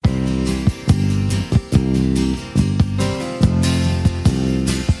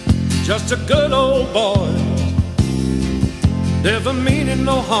just a good old boy, never meaning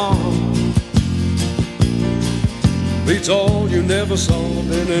no harm. Beats all you never saw,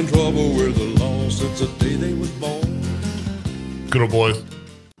 been in trouble with the law since the day they was born. Good old boys.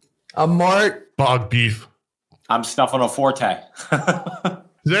 I'm Mark. Bog beef. I'm Stefano Forte.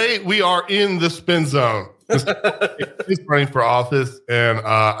 Today we are in the spin zone. He's running for office, and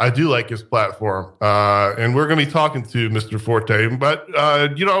I do like his platform. And we're going to be talking to Mr. Forte, but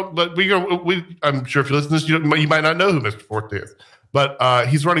I'm sure if you listen to this, you might not know who Mr. Forte is. But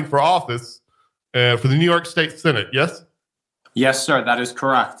he's running for office for the New York State Senate. Yes. Yes, sir. That is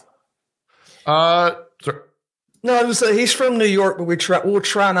correct. Sir. No, I was saying he's from New York, but we'll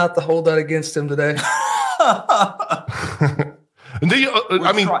try not to hold that against him today.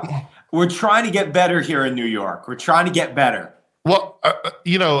 We're trying to get better here in New York. We're trying to get better. Well,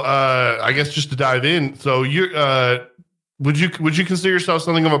 I guess just to dive in. So would you consider yourself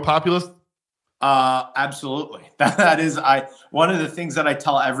something of a populist? Absolutely. That is one of the things that I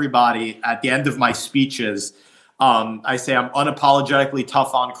tell everybody at the end of my speeches. I say I'm unapologetically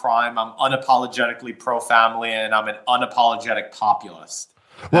tough on crime. I'm unapologetically pro-family, and I'm an unapologetic populist.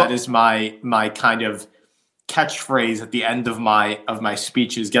 Well, that is my kind of catchphrase at the end of my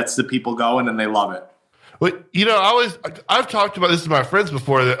speeches. Gets the people going, and they love it. Well, I've talked about this to my friends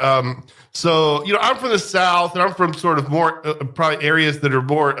before. That I'm from the South, and I'm from sort of more probably areas that are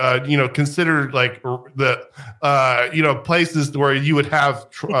more considered like the places where you would have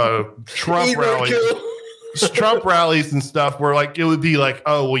Trump rallies. Trump rallies and stuff where like it would be like,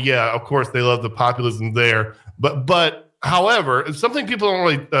 oh well, yeah, of course they love the populism there, but however, it's something people don't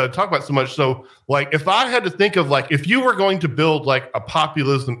really talk about so much. So like if I had to think of like if you were going to build like a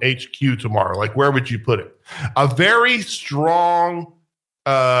populism HQ tomorrow, like where would you put it? A very strong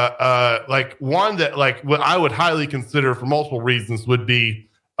like one that like what I would highly consider for multiple reasons would be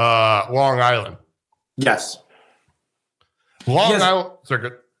Long Island. Yes. Island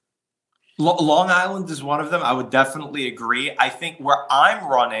circuit. Long Island is one of them. I would definitely agree. I think where I'm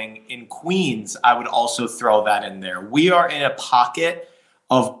running in Queens, I would also throw that in there. We are in a pocket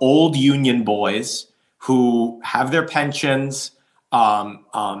of old union boys who have their pensions, and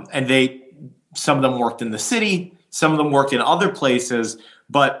some of them worked in the city, some of them worked in other places,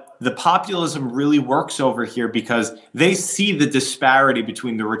 but the populism really works over here because they see the disparity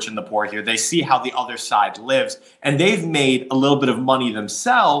between the rich and the poor here. They see how the other side lives, and they've made a little bit of money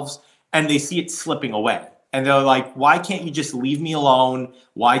themselves, and they see it slipping away. And they're like, why can't you just leave me alone?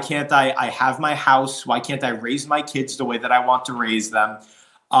 Why can't I have my house? Why can't I raise my kids the way that I want to raise them?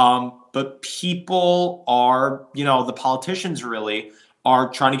 But people are, the politicians really are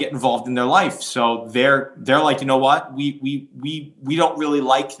trying to get involved in their life. So they're like, you know what? We don't really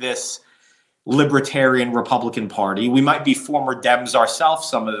like this libertarian Republican Party. We might be former Dems ourselves,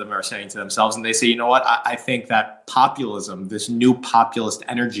 some of them are saying to themselves, and they say, you know what? I think that populism, this new populist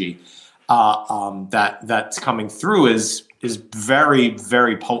energy, that's coming through is very,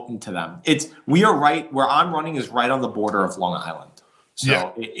 very potent to them. We are right where I'm running is right on the border of Long Island, so yeah.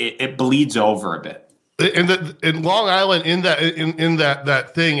 It bleeds over a bit. And in Long Island, in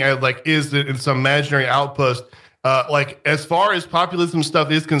that thing, like is in some imaginary outpost. Like as far as populism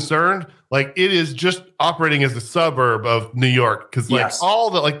stuff is concerned, like it is just operating as a suburb of New York because like yes. all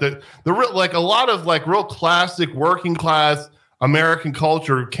the real like a lot of like real classic working class American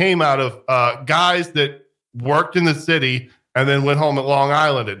culture came out of guys that worked in the city and then went home at Long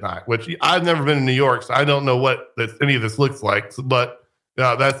Island at night, which I've never been in New York, so I don't know what any of this looks like. But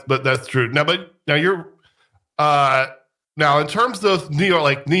that's true. Now you're now in terms of New York,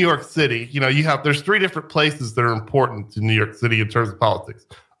 like New York City, there's three different places that are important to New York City in terms of politics.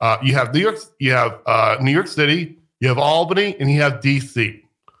 You have New York City, you have Albany, and you have DC.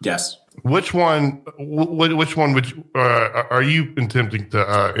 Yes. Which one are you attempting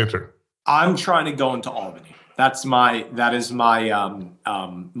to enter? I'm trying to go into Albany. That is my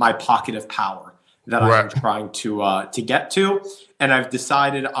pocket of power that I'm trying to get to. And I've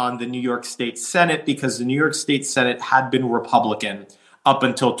decided on the New York State Senate because the New York State Senate had been Republican up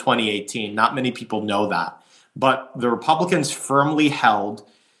until 2018. Not many people know that. But the Republicans firmly held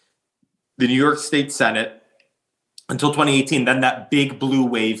the New York State Senate until 2018. Then that big blue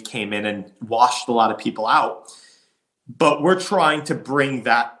wave came in and washed a lot of people out. But we're trying to bring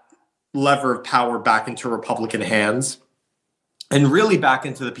that lever of power back into Republican hands and really back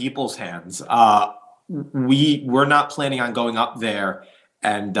into the people's hands. We're not planning on going up there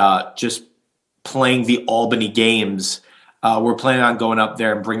and just playing the Albany games. We're planning on going up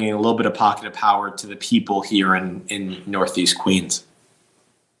there and bringing a little bit of pocket of power to the people here in Northeast Queens.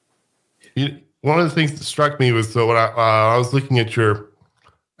 One of the things that struck me was when I was looking at your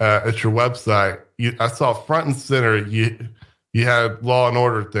at your website, I saw front and center you had Law and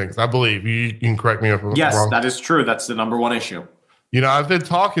Order things. I believe you can correct me if I'm wrong. Yes, that is true. That's the number one issue. I've been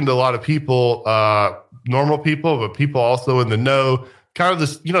talking to a lot of people, normal people, but people also in the know, kind of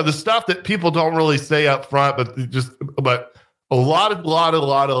this, the stuff that people don't really say up front, but a lot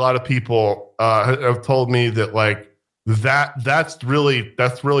of people have told me that like that's really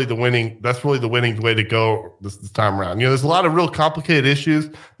the winning way to go this time around. There's a lot of real complicated issues.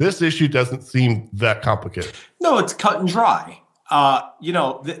 This issue doesn't seem that complicated. No, it's cut and dry.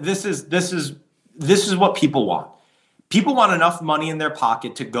 This is what people want. People want enough money in their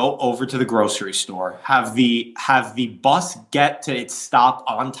pocket to go over to the grocery store, have the bus get to its stop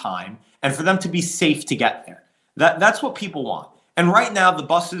on time, and for them to be safe to get there. That's what people want. And right now, the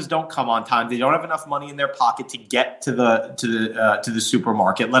buses don't come on time. They don't have enough money in their pocket to get to the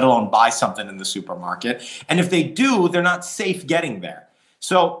supermarket, let alone buy something in the supermarket. And if they do, they're not safe getting there.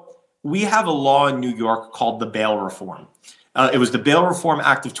 So we have a law in New York called the Bail Reform. It was the Bail Reform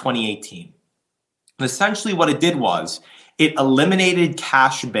Act of 2018. And essentially what it did was it eliminated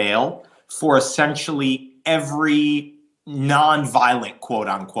cash bail for essentially every nonviolent, quote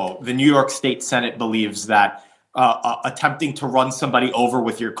unquote. The New York State Senate believes that attempting to run somebody over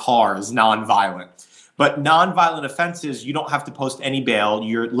with your car is nonviolent. But nonviolent offenses, you don't have to post any bail.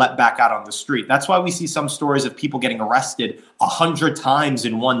 You're let back out on the street. That's why we see some stories of people getting arrested 100 times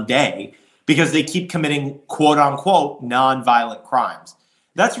in one day because they keep committing, quote unquote, nonviolent crimes.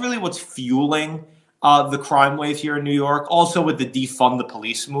 That's really what's fueling the crime wave here in New York, also with the defund the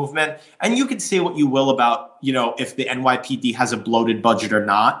police movement. And you can say what you will about, if the NYPD has a bloated budget or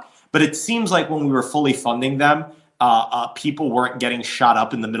not. But it seems like when we were fully funding them, people weren't getting shot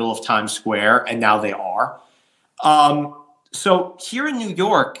up in the middle of Times Square, and now they are. So here in New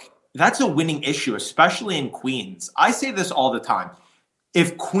York, that's a winning issue, especially in Queens. I say this all the time.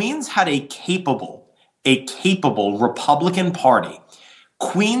 If Queens had a capable Republican Party,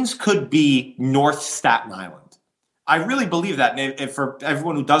 Queens could be North Staten Island. I really believe that. And for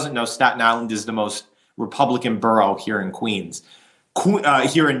everyone who doesn't know, Staten Island is the most Republican borough here in Queens.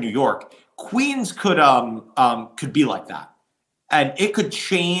 Here in New York, Queens could be like that, and it could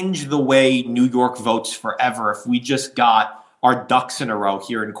change the way New York votes forever if we just got our ducks in a row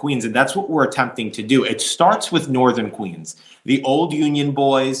here in Queens, and that's what we're attempting to do. It starts with Northern Queens, the old Union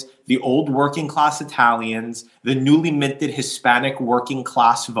boys, the old working class Italians, the newly minted Hispanic working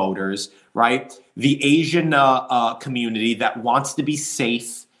class voters, right? The Asian community that wants to be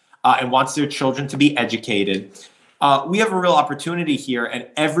safe and wants their children to be educated. We have a real opportunity here, and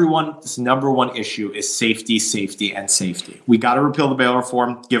everyone's number one issue is safety, safety, and safety. We got to repeal the bail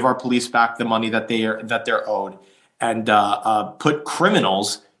reform, give our police back the money that they're owed, and put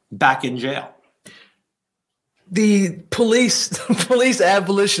criminals back in jail. The police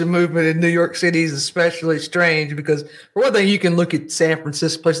abolition movement in New York City is especially strange because, for one thing, you can look at San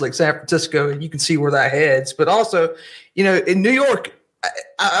Francisco, places like San Francisco, and you can see where that heads. But also, in New York,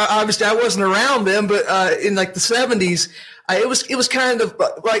 obviously I wasn't around them, but in like the 70s, it was kind of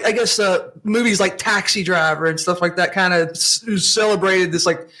like, I guess, movies like Taxi Driver and stuff like that kind of celebrated this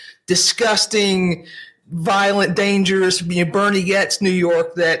like disgusting, violent, dangerous, Bernie Goetz New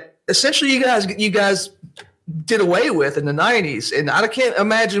York that essentially you guys did away with in the 90s. And I can't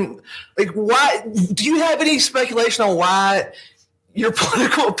imagine, like, why do you have any speculation on why your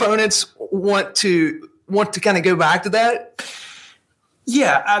political opponents want to kind of go back to that?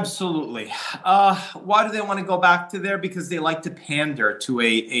 Yeah, absolutely. Why do they want to go back to there? Because they like to pander to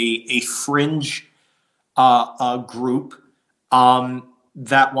a fringe group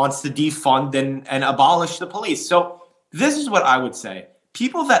that wants to defund and abolish the police. So this is what I would say.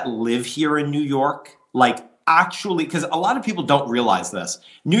 People that live here in New York, like actually, because a lot of people don't realize this.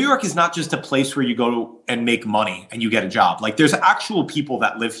 New York is not just a place where you go and make money and you get a job. Like there's actual people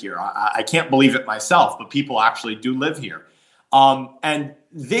that live here. I can't believe it myself, but people actually do live here. And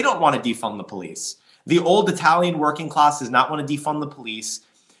they don't want to defund the police. The old Italian working class does not want to defund the police.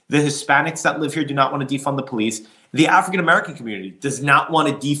 The Hispanics that live here do not want to defund the police. The African-American community does not want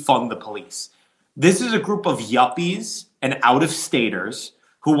to defund the police. This is a group of yuppies and out-of-staters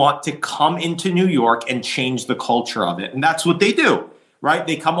who want to come into New York and change the culture of it. And that's what they do, right?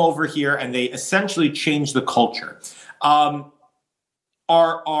 They come over here and they essentially change the culture. Our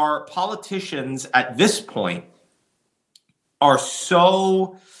politicians at this point are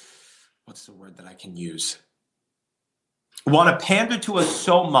so, what's the word that I can use? Want to pander to us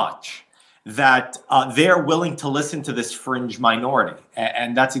so much that they're willing to listen to this fringe minority.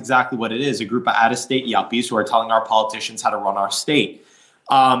 And that's exactly what it is, a group of out-of-state yuppies who are telling our politicians how to run our state.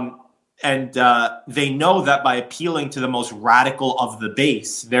 they know that by appealing to the most radical of the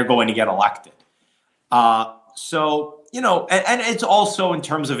base, they're going to get elected. So, and it's also in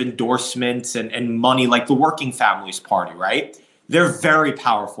terms of endorsements and money, like the Working Families Party, right? They're very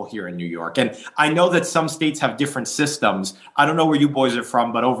powerful here in New York. And I know that some states have different systems. I don't know where you boys are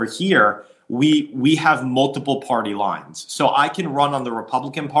from, but over here, we have multiple party lines. So I can run on the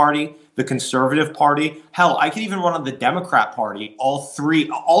Republican Party, the Conservative Party. Hell, I can even run on the Democrat Party. All three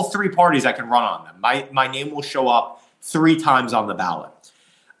parties I can run on them. My name will show up 3 times on the ballot.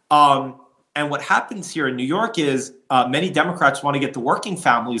 And what happens here in New York is many Democrats want to get the Working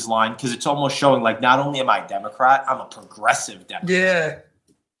Families line because it's almost showing like, not only am I a Democrat, I'm a progressive Democrat. Yeah.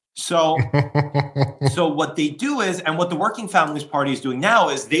 So what they do is, and what the Working Families Party is doing now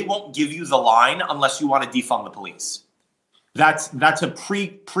is they won't give you the line unless you want to defund the police. That's a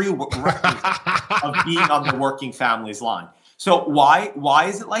prerequisite of being on the Working Families line. So why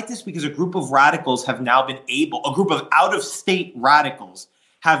is it like this? Because a group of radicals have now been able, a group of out-of-state radicals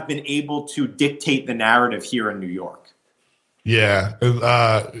have been able to dictate the narrative here in New York. Yeah.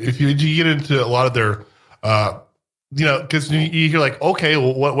 If you get into a lot of their, because you hear like, okay,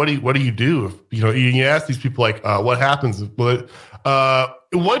 well, what do you do? If, you ask these people like, what happens? But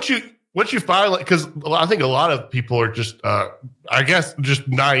once you find, like, because I think a lot of people are just, I guess, just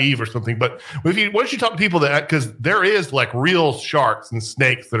naive or something. But once you talk to people because there is like real sharks and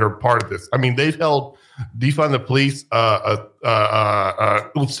snakes that are part of this. I mean, they've held defund the police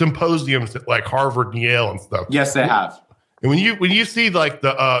symposiums at like Harvard and Yale and stuff. Yes, they have. And when you see like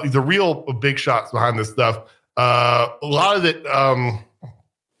the real big shots behind this stuff, a lot of it.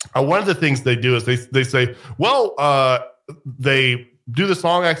 One of the things they do is they say, well, they do this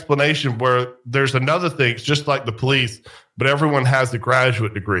long explanation where there's another thing. It's just like the police, but everyone has a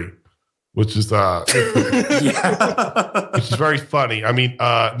graduate degree, which is which is very funny. I mean,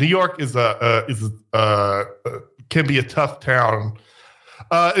 New York can be a tough town.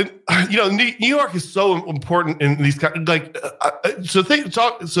 New York is so important in these kind so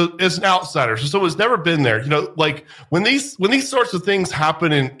as an outsider, so someone's never been there. Like when these sorts of things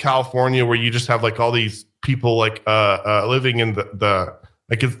happen in California, where you just have like all these people like living in the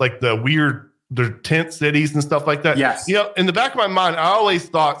like it's like the weird the tent cities and stuff like that. Yes. In the back of my mind, I always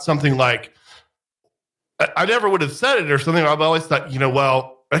thought something like I never would have said it or something. I've always thought,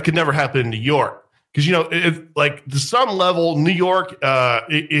 well, that could never happen in New York. Because, it's like to some level, New York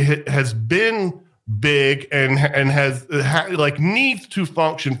it has been big and has like needs to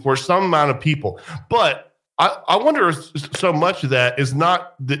function for some amount of people. But I wonder if so much of that is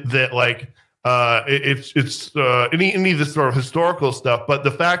not that like it's any of this sort of historical stuff, but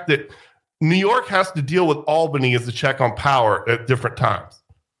the fact that New York has to deal with Albany as a check on power at different times.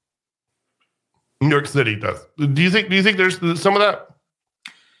 New York City does. Do you think there's some of that?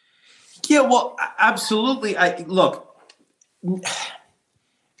 Yeah, well, absolutely. The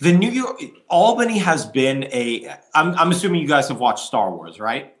New York Albany has been I'm assuming you guys have watched Star Wars,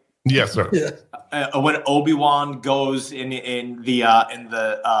 right? Yes, sir. Yeah. When Obi-Wan goes in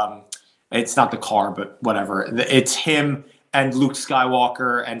the it's not the car, but whatever. It's him and Luke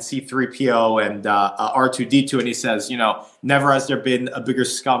Skywalker and C-3PO and R2-D2, and he says, never has there been a bigger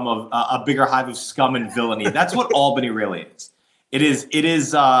hive of scum and villainy. That's what Albany really is. It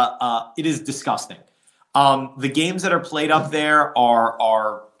is disgusting. The games that are played up there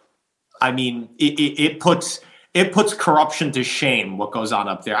are I mean, it puts corruption to shame what goes on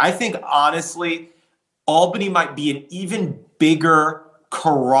up there. I think honestly, Albany might be an even bigger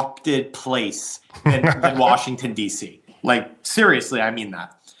corrupted place than Washington D.C. Like seriously, I mean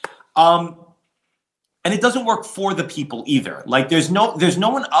that. And it doesn't work for the people either. Like there's no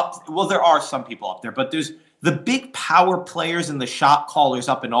one up. Well, there are some people up there, but there's the big power players and the shot callers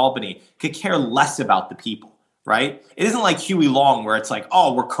up in Albany could care less about the people, right? It isn't like Huey Long where it's like,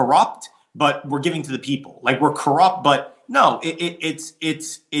 oh, we're corrupt, but we're giving to the people. Like we're corrupt, but no,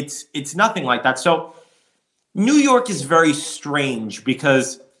 it's nothing like that. So New York is very strange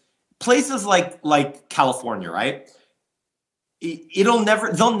because places like California, right? They'll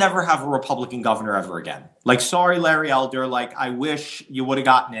never have a Republican governor ever again. Like, sorry, Larry Elder. Like, I wish you would have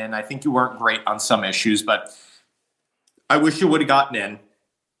gotten in. I think you weren't great on some issues, but I wish you would have gotten in.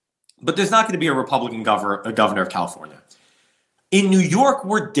 But there's not going to be a Republican governor of California. In New York,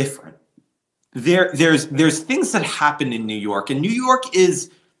 we're different. There's things that happen in New York, and New York is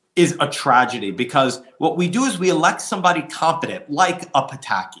a tragedy because what we do is we elect somebody competent, like a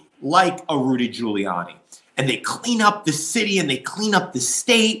Pataki, like a Rudy Giuliani. And they clean up the city and they clean up the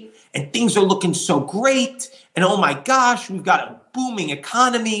state and things are looking so great. And oh my gosh, we've got a booming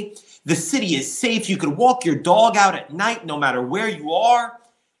economy. The city is safe. You can walk your dog out at night no matter where you are.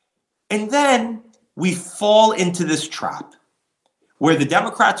 And then we fall into this trap where the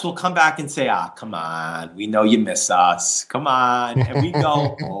Democrats will come back and say, come on, we know you miss us. Come on. And we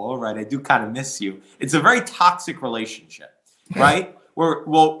go, all right, I do kind of miss you. It's a very toxic relationship, right?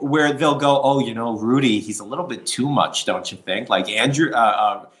 Where they'll go, oh, Rudy, he's a little bit too much, don't you think? Like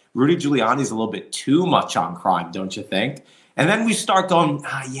Rudy Giuliani's a little bit too much on crime, don't you think? And then we start going,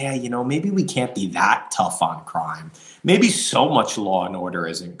 maybe we can't be that tough on crime. Maybe so much law and order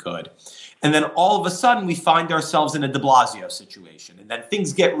isn't good. And then all of a sudden we find ourselves in a de Blasio situation. And then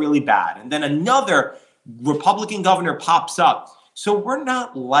things get really bad. And then another Republican governor pops up. So we're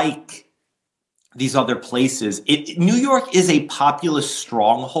not like these other places. New York is a populist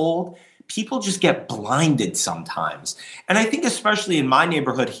stronghold. People just get blinded sometimes. And I think especially in my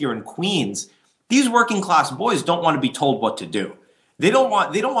neighborhood here in Queens, these working class boys don't want to be told what to do. They don't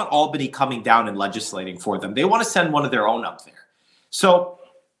want Albany coming down and legislating for them. They want to send one of their own up there. So,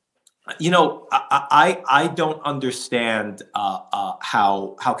 I don't understand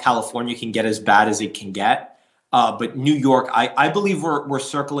how California can get as bad as it can get. But New York, I believe we're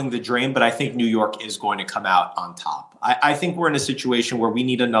circling the drain, but I think New York is going to come out on top. I think we're in a situation where we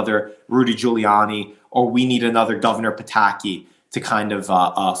need another Rudy Giuliani or we need another Governor Pataki to kind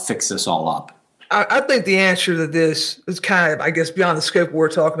of fix this all up. I think the answer to this is kind of, I guess, beyond the scope we're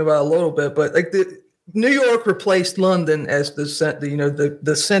talking about a little bit, but like New York replaced London as the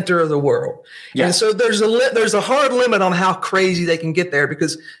center of the world. Yeah. And so there's a hard limit on how crazy they can get there,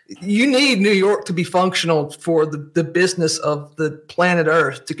 because you need New York to be functional for the business of the planet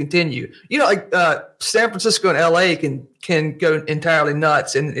Earth to continue. San Francisco and LA can go entirely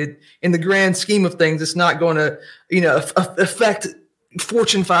nuts, and in the grand scheme of things, it's not going to affect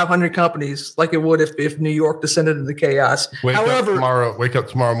Fortune 500 companies like it would if New York descended into chaos. Wake up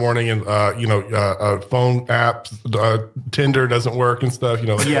tomorrow morning and phone apps, Tinder doesn't work and stuff.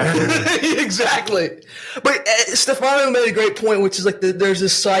 Yeah, exactly. But Stefano made a great point, which is like there's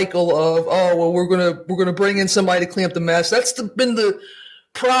this cycle of we're gonna bring in somebody to clean up the mess. That's been the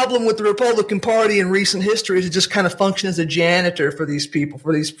problem with the Republican Party in recent history, is it just kind of function as a janitor for these people,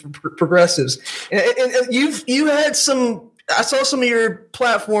 for these progressives. And you had some. I saw some of your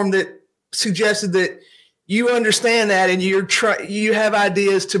platform that suggested that you understand that and you have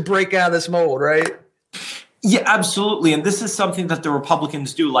ideas to break out of this mold, right? Yeah, absolutely. And this is something that the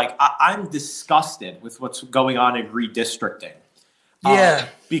Republicans do. Like, I'm disgusted with what's going on in redistricting. Yeah.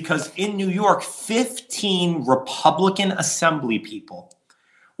 Because in New York, 15 Republican assembly people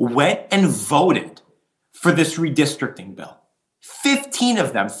went and voted for this redistricting bill. 15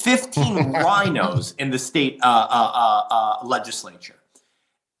 of them, 15 rhinos in the state legislature.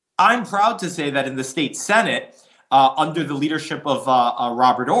 I'm proud to say that in the state Senate, under the leadership of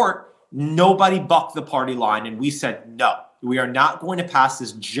Robert Ortt, nobody bucked the party line. And we said, no, we are not going to pass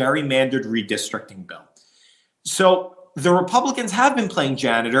this gerrymandered redistricting bill. So the Republicans have been playing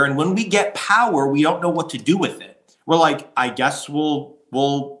janitor. And when we get power, we don't know what to do with it. We're like, I guess we'll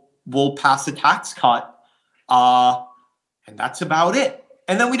pass a tax cut. And that's about it.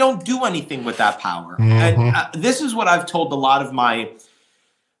 And then we don't do anything with that power. Mm-hmm. And this is what I've told a lot of my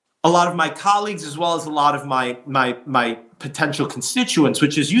colleagues, as well as a lot of my potential constituents,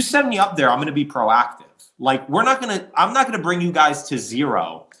 which is, you send me up there, I'm going to be proactive. Like, I'm not going to bring you guys to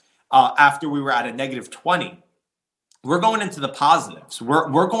zero after we were at a -20. We're going into the positives.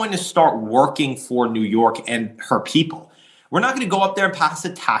 We're going to start working for New York and her people. We're not going to go up there and pass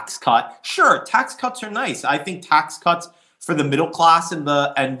a tax cut. Sure, tax cuts are nice. I think tax cuts for the middle class and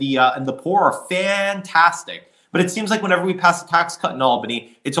the poor are fantastic. But it seems like whenever we pass a tax cut in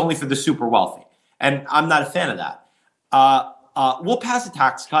Albany, it's only for the super wealthy. And I'm not a fan of that. We'll pass a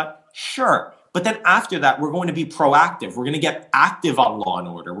tax cut, sure. But then after that, we're going to be proactive. We're going to get active on law and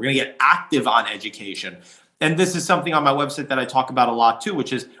order. We're going to get active on education. And this is something on my website that I talk about a lot too,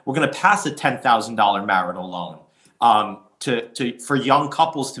 which is we're going to pass a $10,000 marital loan for young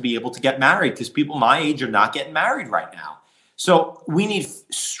couples to be able to get married, because people my age are not getting married right now. So we need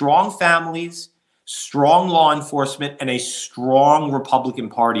strong families, strong law enforcement, and a strong Republican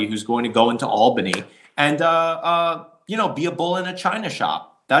Party who's going to go into Albany and be a bull in a china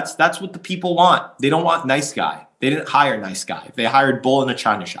shop. That's what the people want. They don't want nice guy. They didn't hire nice guy. They hired bull in a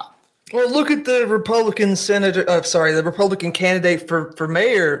china shop. Well, look at the Republican the Republican candidate for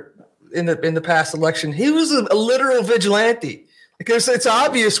mayor in the past election. He was a literal vigilante. Because it's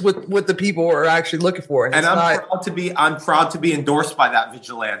obvious what the people are actually looking for, and I'm proud to be endorsed by that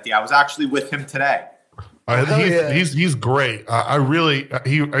vigilante. I was actually with him today. He's great. I really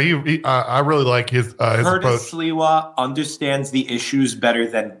like his Curtis approach. Sliwa understands the issues better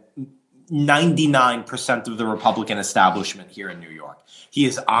than 99% of the Republican establishment here in New York. He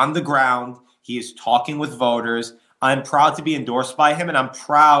is on the ground. He is talking with voters. I'm proud to be endorsed by him, and I'm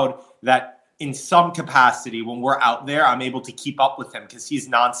proud that in some capacity, when we're out there, I'm able to keep up with him because he's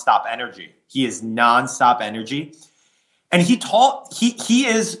nonstop energy. He is nonstop energy. And he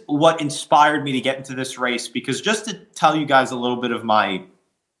is what inspired me to get into this race, because just to tell you guys a little bit of my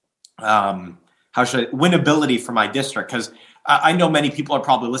winnability for my district, because I know many people are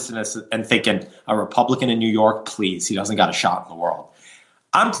probably listening to this and thinking, a Republican in New York, please, he doesn't got a shot in the world.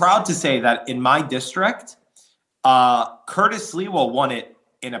 I'm proud to say that in my district, Curtis Lewa won it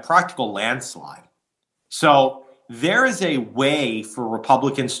in a practical landslide. So there is a way for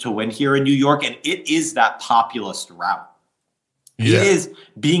Republicans to win here in New York, and it is that populist route. Yeah. It is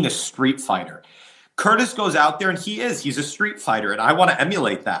being a street fighter. Curtis goes out there and he's a street fighter, and I want to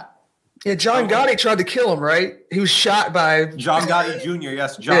emulate that. Yeah, John Gotti tried to kill him, right? He was shot by John Gotti Jr.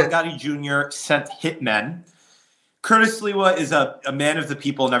 Yes, Gotti Jr. sent hitmen. Curtis Lewa is a man of the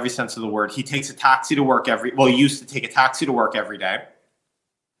people in every sense of the word. He takes a taxi to work he used to take a taxi to work every day.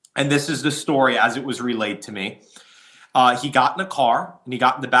 And this is the story as it was relayed to me. He got in a car, and he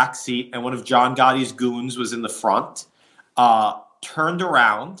got in the back seat, and one of John Gotti's goons was in the front, turned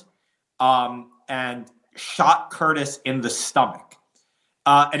around, and shot Curtis in the stomach.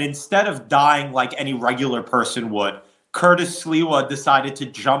 And instead of dying like any regular person would, Curtis Lewa decided to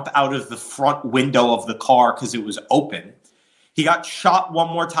jump out of the front window of the car because it was open. He got shot one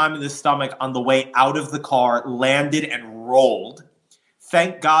more time in the stomach on the way out of the car, landed and rolled.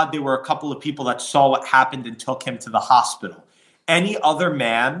 Thank God there were a couple of people that saw what happened and took him to the hospital. Any other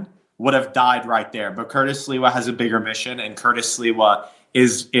man would have died right there. But Curtis Lewa has a bigger mission, and Curtis Lewa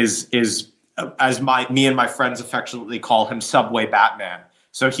is as me and my friends affectionately call him, Subway Batman.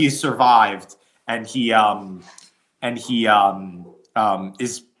 So he survived, and he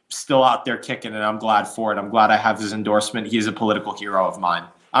is still out there kicking, and I'm glad for it. I'm glad I have his endorsement. He is a political hero of mine.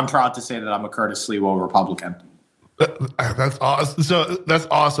 I'm proud to say that I'm a Curtis Lewa Republican. That's awesome. So that's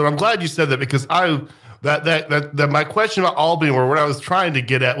awesome. I'm glad you said that, because that my question about Albany, or what I was trying to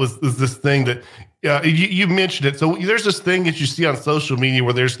get at, was this thing that you mentioned it. So there's this thing that you see on social media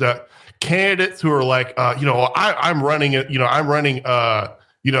where there's the candidates who are like, I'm running it. I'm running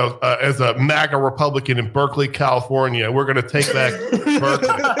as a MAGA Republican in Berkeley, California. We're going to take back Berkeley.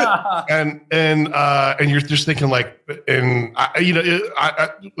 And you're just thinking like, and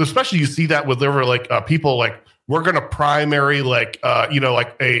especially you see that with people like, we're going to primary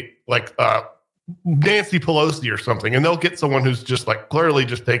Nancy Pelosi or something, and they'll get someone who's just like clearly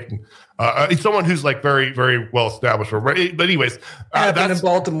just taking someone who's like very, very well established. But anyways, happened in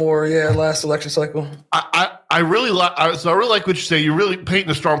Baltimore, last election cycle. I really like what you say. You're really painting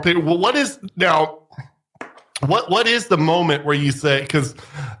a strong picture. Well, what is the moment where you say, because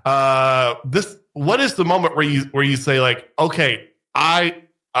what is the moment where you say like, okay, I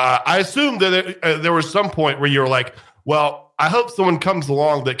assume that there was some point where you're like, well, I hope someone comes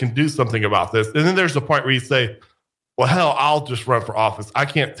along that can do something about this. And then there's a point where you say, well, hell, I'll just run for office. I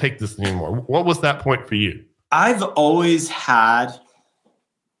can't take this anymore. What was that point for you? I've always had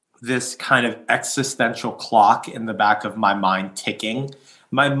this kind of existential clock in the back of my mind ticking.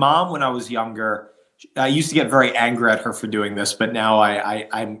 My mom, when I was younger, I used to get very angry at her for doing this, but now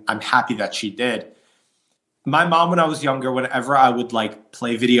I'm happy that she did. My mom, when I was younger, whenever I would like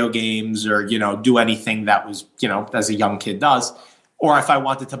play video games or, do anything that was, as a young kid does, or if I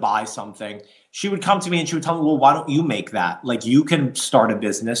wanted to buy something, she would come to me and she would tell me, well, why don't you make that? Like, you can start a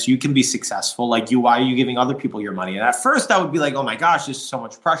business, you can be successful. Like, why are you giving other people your money? And at first I would be like, oh my gosh, this is so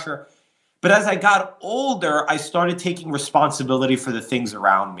much pressure. But as I got older, I started taking responsibility for the things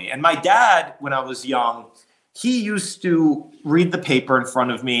around me. And my dad, when I was young, he used to read the paper in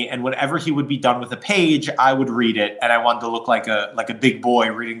front of me, and whenever he would be done with a page, I would read it, and I wanted to look like a big boy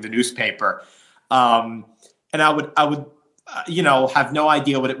reading the newspaper. And I would have no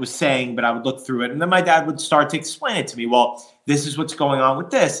idea what it was saying, but I would look through it, and then my dad would start to explain it to me. Well, this is what's going on with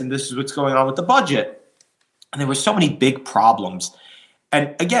this, and this is what's going on with the budget. And there were so many big problems.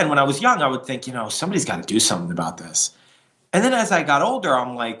 And again, when I was young, I would think, somebody's got to do something about this. And then as I got older,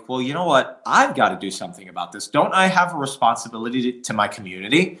 I'm like, well, you know what? I've got to do something about this. Don't I have a responsibility to my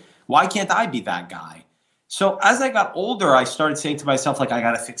community? Why can't I be that guy? So as I got older, I started saying to myself, like, I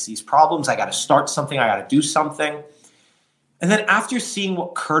got to fix these problems. I got to start something. I got to do something. And then after seeing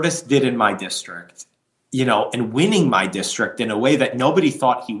what Curtis did in my district, and winning my district in a way that nobody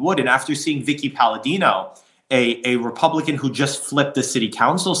thought he would, and after seeing Vicky Palladino, a Republican who just flipped the city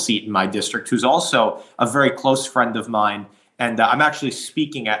council seat in my district, who's also a very close friend of mine, and I'm actually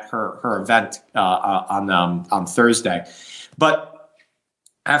speaking at her event on Thursday. But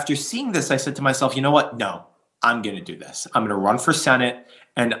After seeing this, I said to myself, you know what? No, I'm going to do this. I'm going to run for Senate,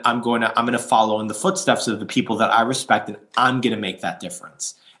 and I'm going to follow in the footsteps of the people that I respect, and I'm going to make that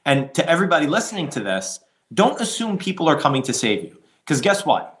difference. And to everybody listening to this, don't assume people are coming to save you. Because guess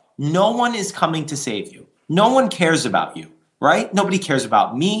what? No one is coming to save you. No one cares about you, right? Nobody cares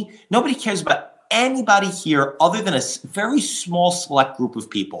about me. Nobody cares about anybody here other than a very small select group of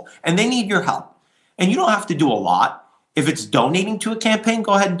people. And they need your help. And you don't have to do a lot. If it's donating to a campaign,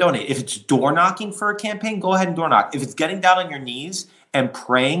 go ahead and donate. If it's door knocking for a campaign, go ahead and door knock. If it's getting down on your knees and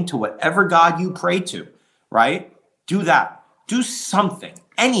praying to whatever God you pray to, right? Do that. Do something,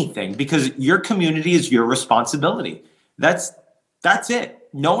 anything, because your community is your responsibility. That's it.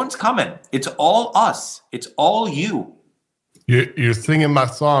 No one's coming. It's all us. It's all you. You're singing my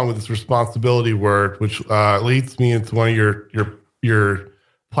song with this responsibility word, which leads me into one of your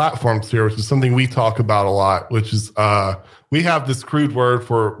platforms here, which is something we talk about a lot, which is we have this crude word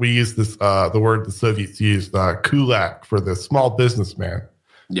we use this the word the Soviets used, kulak, for the small businessman.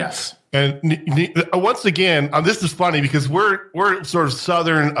 Yes. And once again, this is funny because we're sort of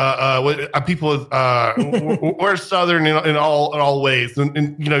Southern people. We're Southern in all ways,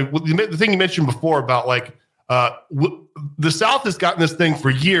 and you know the thing you mentioned before about like the South has gotten this thing for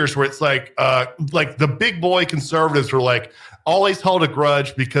years where it's like the big boy conservatives were like always held a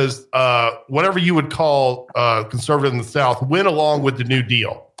grudge because whatever you would call conservative in the South went along with the New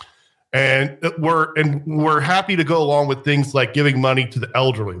Deal. And we're happy to go along with things like giving money to the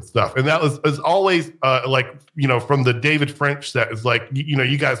elderly and stuff. And that was always like, you know, from the David French set, is like, you know,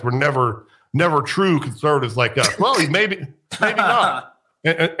 you guys were never true conservatives like us. Well, maybe not.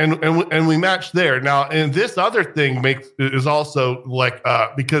 And we match there. Now, and this other thing is also like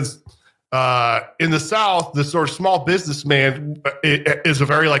because in the South, the sort of small businessman is a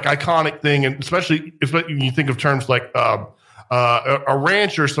very like iconic thing, and especially when you think of terms like a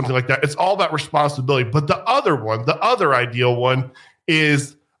rancher or something like that. It's all about responsibility. But the other ideal one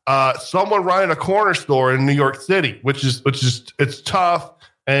is someone running a corner store in New York City, which is it's tough.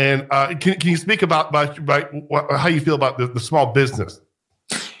 And can you speak about how you feel about the small business?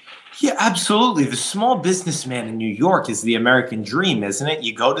 Yeah, absolutely. The small businessman in New York is the American dream, isn't it?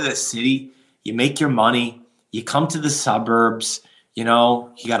 You go to the city, you make your money, you come to the suburbs, you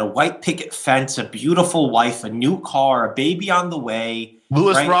know, you got a white picket fence, a beautiful wife, a new car, a baby on the way.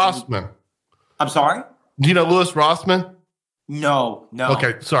 Louis right? Rossman. I'm sorry? Do you know Louis Rossman? No.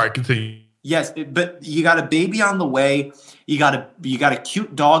 Okay, sorry, continue. Yes, but you got a baby on the way, you got a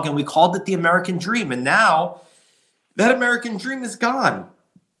cute dog, and we called it the American dream. And now that American dream is gone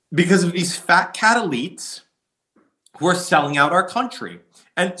because of these fat cat elites who are selling out our country.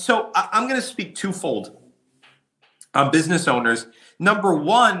 And so I'm going to speak twofold on business owners. Number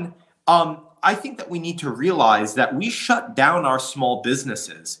one, I think that we need to realize that we shut down our small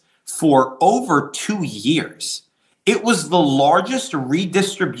businesses for over 2 years. It was the largest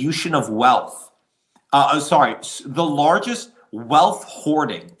redistribution of wealth. The largest wealth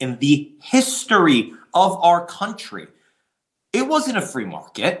hoarding in the history of our country. It wasn't a free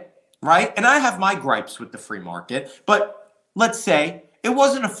market, right? And I have my gripes with the free market, but let's say it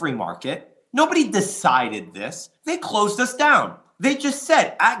wasn't a free market. Nobody decided this. They closed us down. They just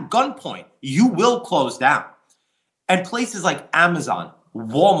said at gunpoint, you will close down. And places like Amazon,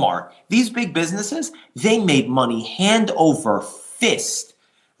 Walmart, these big businesses, they made money hand over fist,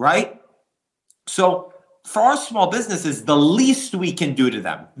 right? So for our small businesses, the least we can do to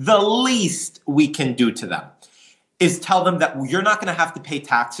them is tell them that you're not going to have to pay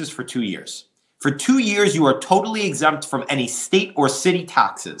taxes for 2 years. For 2 years, you are totally exempt from any state or city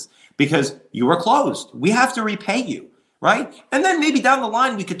taxes because you are closed. We have to repay you, right? And then maybe down the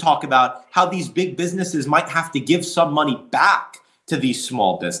line, we could talk about how these big businesses might have to give some money back to these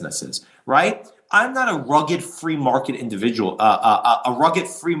small businesses, right? I'm not a rugged free market individual, a rugged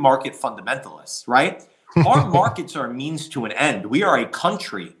free market fundamentalist, right? Our markets are a means to an end. We are a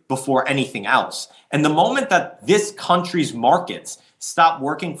country before anything else. And the moment that this country's markets stop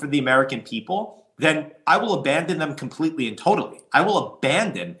working for the American people, then I will abandon them completely and totally. I will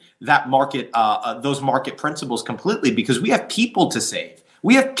abandon that market, those market principles completely, because we have people to save.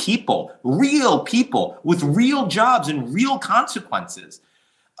 We have people, real people with real jobs and real consequences.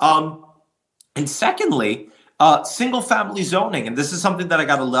 And secondly, single family zoning. And this is something that I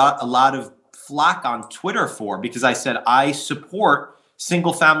got a lot of flack on Twitter for, because I said I support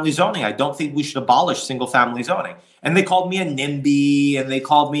single family zoning. I don't think we should abolish single family zoning. And they called me a NIMBY, and they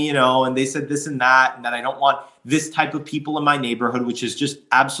called me, and they said this and that I don't want this type of people in my neighborhood, which is just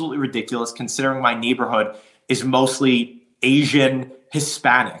absolutely ridiculous considering my neighborhood is mostly Asian,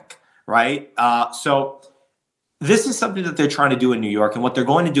 Hispanic, right? So this is something that they're trying to do in New York. And what they're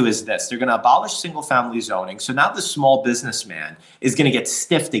going to do is this. They're going to abolish single-family zoning. So now the small businessman is going to get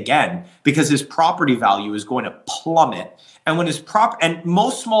stiffed again because his property value is going to plummet. And when and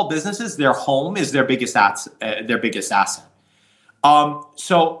most small businesses, their home is their biggest asset.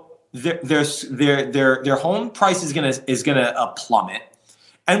 So their home price is gonna plummet.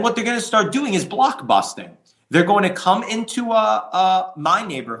 And what they're going to start doing is blockbusting. They're going to come into my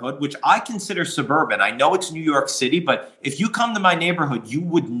neighborhood, which I consider suburban. I know it's New York City, but if you come to my neighborhood, you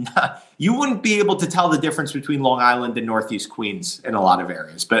wouldn't be able to tell the difference between Long Island and Northeast Queens in a lot of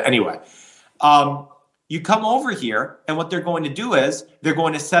areas. But anyway, you come over here, and what they're going to do is they're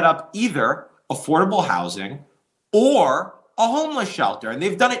going to set up either affordable housing or a homeless shelter. And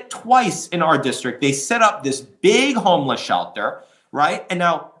they've done it twice in our district. They set up this big homeless shelter, right? And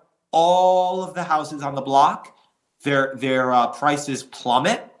now all of the houses on the block, their prices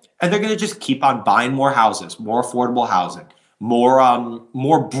plummet, and they're going to just keep on buying more houses, more affordable housing,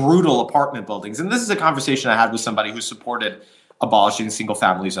 more brutal apartment buildings. And this is a conversation I had with somebody who supported abolishing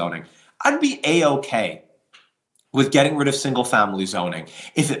single-family zoning. I'd be A-okay with getting rid of single-family zoning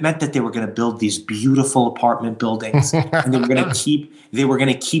if it meant that they were going to build these beautiful apartment buildings and they were going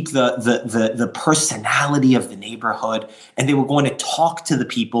to keep the personality of the neighborhood, and they were going to talk to the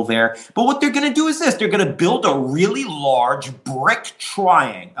people there. But what they're going to do is this: they're going to build a really large brick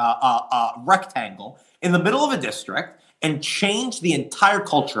rectangle in the middle of a district and change the entire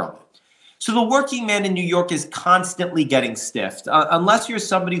culture of it. So the working man in New York is constantly getting stiffed. Unless you're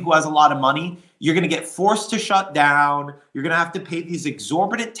somebody who has a lot of money, you're going to get forced to shut down. You're going to have to pay these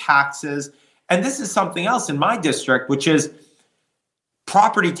exorbitant taxes. And this is something else in my district, which is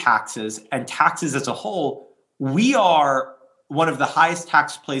property taxes and taxes as a whole. We are one of the highest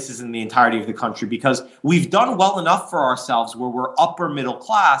tax places in the entirety of the country because we've done well enough for ourselves where we're upper middle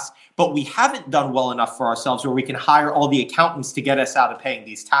class, but we haven't done well enough for ourselves where we can hire all the accountants to get us out of paying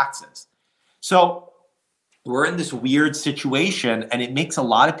these taxes. So we're in this weird situation, and it makes a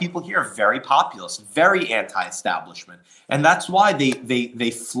lot of people here very populist, very anti-establishment. And that's why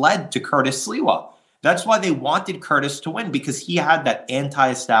they fled to Curtis Sliwa. That's why they wanted Curtis to win, because he had that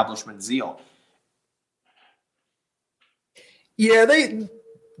anti-establishment zeal. Yeah, they've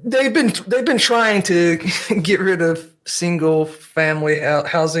been trying to get rid of single family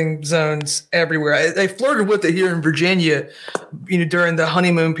housing zones everywhere. They flirted with it here in Virginia, during the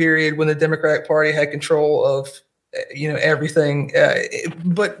honeymoon period when the Democratic Party had control of, everything.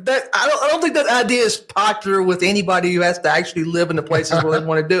 But that I don't think that idea is popular with anybody who has to actually live in the places where they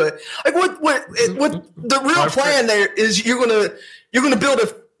want to do it. Like what the real plan there is you're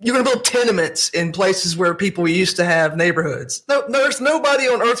gonna build tenements in places where people used to have neighborhoods. No, there's nobody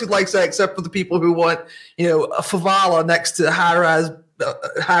on earth who likes that except for the people who want, a favela next to high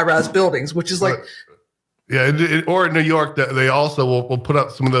rise buildings, which is like. Yeah, or in New York, they also will put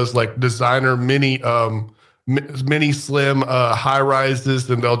up some of those like designer mini slim high rises,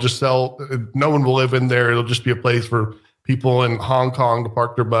 and they'll just sell. No one will live in there. It'll just be a place for people in Hong Kong to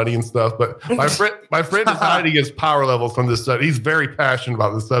park their money and stuff. But my friend is hiding his power levels from this study. He's very passionate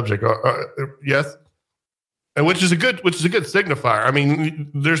about the subject. Yes, and which is a good signifier. I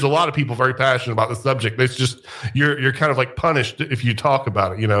mean, there's a lot of people very passionate about the subject. It's just you're kind of like punished if you talk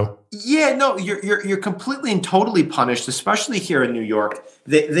about it. Yeah, no, you're completely and totally punished, especially here in New York.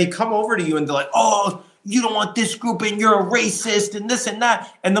 They come over to you and they're like, oh, you don't want this group and you're a racist and this and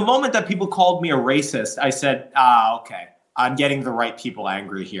that. And the moment that people called me a racist, I said, okay, I'm getting the right people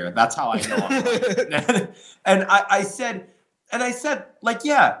angry here. That's how I know I'm right. And I said, like,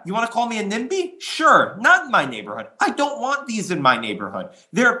 yeah, you want to call me a NIMBY? Sure, not in my neighborhood. I don't want these in my neighborhood.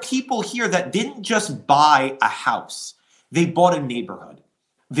 There are people here that didn't just buy a house. They bought a neighborhood.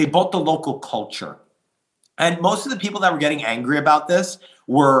 They bought the local culture. And most of the people that were getting angry about this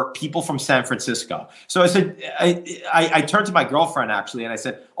were people from San Francisco. So I said, I turned to my girlfriend actually, and I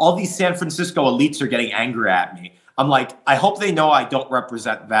said, all these San Francisco elites are getting angry at me. I'm like, I hope they know I don't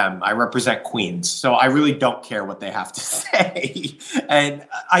represent them. I represent Queens. So I really don't care what they have to say. And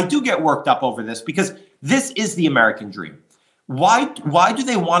I do get worked up over this because this is the American dream. Why do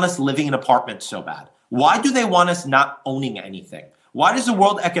they want us living in apartments so bad? Why do they want us not owning anything? Why does the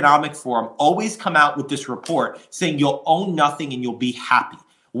World Economic Forum always come out with this report saying you'll own nothing and you'll be happy?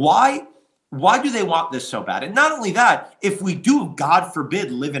 Why do they want this so bad? And not only that, if we do, God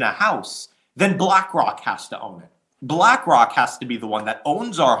forbid, live in a house, then BlackRock has to own it. BlackRock has to be the one that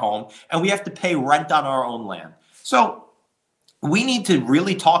owns our home, and we have to pay rent on our own land. So we need to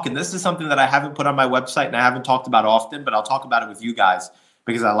really talk, and this is something that I haven't put on my website and I haven't talked about often, but I'll talk about it with you guys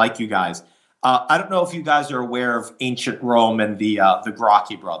because I like you guys. I don't know if you guys are aware of ancient Rome and the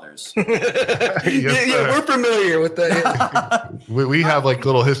Gracchi brothers. We're familiar with that. we have like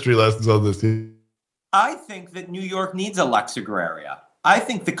little history lessons on this. I think that New York needs a lex agraria. I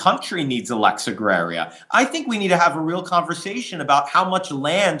think the country needs a lex agraria. I think we need to have a real conversation about how much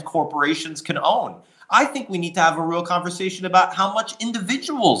land corporations can own. I think we need to have a real conversation about how much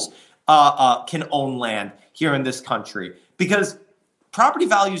individuals can own land here in this country, because property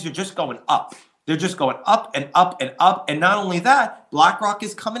values are just going up. They're just going up and up and up. And not only that, BlackRock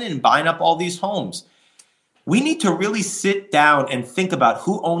is coming in and buying up all these homes. We need to really sit down and think about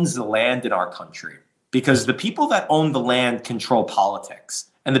who owns the land in our country, because the people that own the land control politics,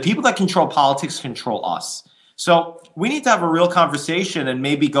 and the people that control politics control us. So we need to have a real conversation and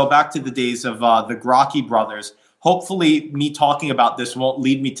maybe go back to the days of the Gracchi brothers. Hopefully me talking about this won't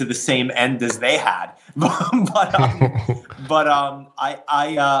lead me to the same end as they had. I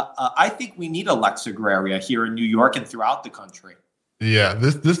think we need a lex agraria here in New York and throughout the country. Yeah,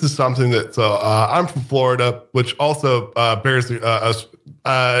 this is something that I'm from Florida, which also bears us.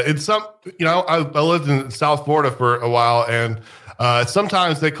 It's some, I lived in South Florida for a while, and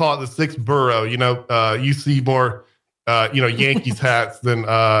sometimes they call it the sixth borough. You see more, Yankees hats than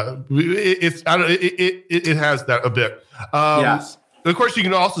it has that a bit. Yes. Of course, you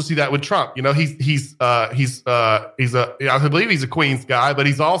can also see that with Trump. He's I believe he's a Queens guy, but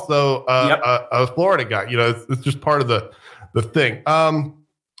he's also a Florida guy. It's just part of the thing.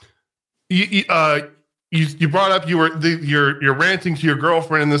 You brought up you're ranting to your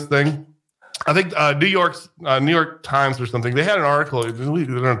girlfriend in this thing. I think New York Times or something. They had an article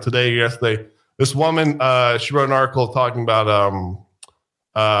today, yesterday. This woman, she wrote an article talking about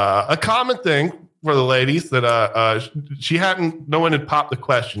a common thing for the ladies that no one had popped the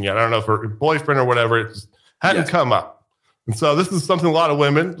question yet. I don't know if her boyfriend or whatever, it just hadn't come up. And so this is something a lot of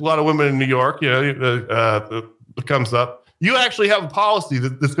women in New York, it comes up. You actually have a policy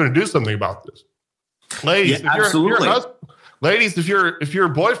that's going to do something about this. Ladies, absolutely. Ladies, if your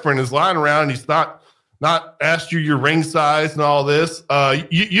boyfriend is lying around and he's not asked you your ring size and all this,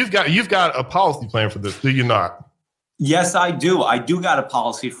 you've got a policy plan for this, do you not? Yes, I do. I do got a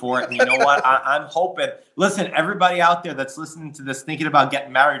policy for it. And you know what? I'm hoping. Listen, everybody out there that's listening to this, thinking about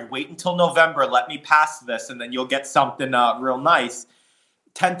getting married, wait until November. Let me pass this, and then you'll get something real nice.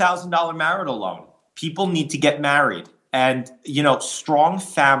 $10,000 marital loan. People need to get married, and strong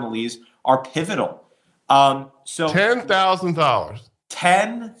families are pivotal. So $10,000.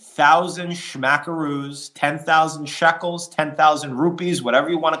 10,000 schmackaroos, 10,000 shekels, 10,000 rupees,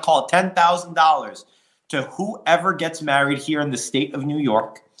 whatever you want to call it, $10,000 to whoever gets married here in the state of New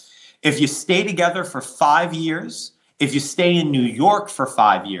York. If you stay together for 5 years, if you stay in New York for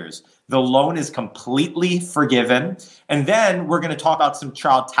 5 years, the loan is completely forgiven. And then we're going to talk about some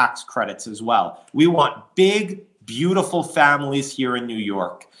child tax credits as well. We want big, beautiful families here in New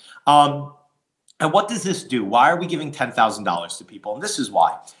York. And what does this do? Why are we giving $10,000 to people? And this is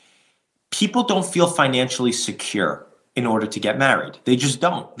why. People don't feel financially secure in order to get married. They just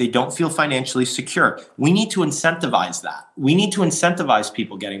don't. They don't feel financially secure. We need to incentivize that. We need to incentivize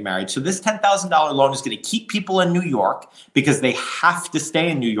people getting married. So this $10,000 loan is going to keep people in New York because they have to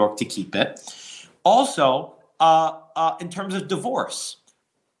stay in New York to keep it. Also, in terms of divorce,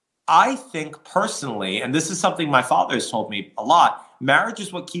 I think personally, and this is something my father has told me a lot, marriage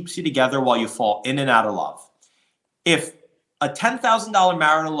is what keeps you together while you fall in and out of love. If a $10,000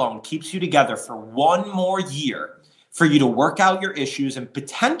 marital loan keeps you together for one more year, for you to work out your issues and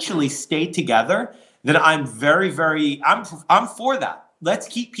potentially stay together, then I'm I'm for that. Let's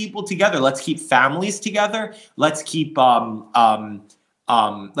keep people together. Let's keep families together. Let's keep families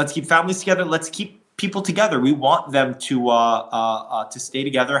together. Let's keep people together. We want them to stay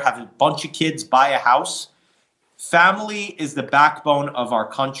together, have a bunch of kids, buy a house. Family is the backbone of our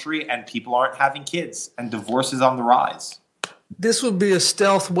country, and people aren't having kids, and divorce is on the rise. This would be a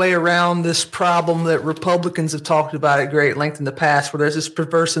stealth way around this problem that Republicans have talked about at great length in the past, where there's this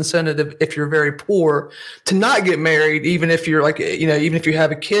perverse incentive, if you're very poor, to not get married, even if you're even if you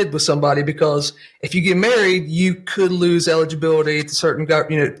have a kid with somebody, because if you get married, you could lose eligibility to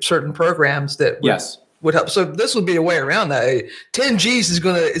certain programs that would help. So this would be a way around that. 10 G's is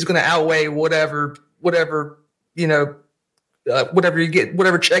gonna outweigh whatever you get,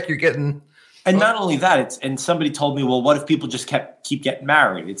 whatever check you're getting. And not only that, and somebody told me, well, what if people just keep getting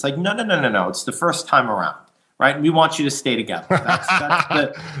married? It's like, no. It's the first time around, right? And we want you to stay together.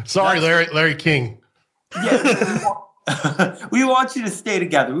 Sorry, Larry King. Yeah, we want you to stay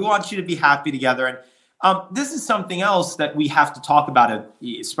together. We want you to be happy together. And this is something else that we have to talk about,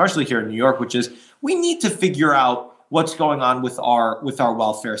 especially here in New York, which is we need to figure out what's going on with our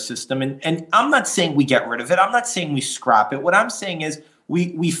welfare system. And I'm not saying we get rid of it. I'm not saying we scrap it. What I'm saying is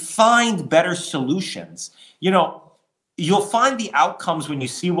we find better solutions. You'll find the outcomes when you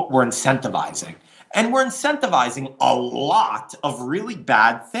see what we're incentivizing. And we're incentivizing a lot of really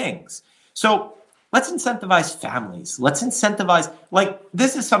bad things. So let's incentivize families. Let's incentivize, like,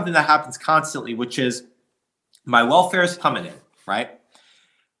 this is something that happens constantly, which is my welfare is coming in, right?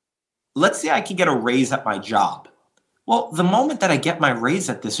 Let's say I can get a raise at my job. Well, the moment that I get my raise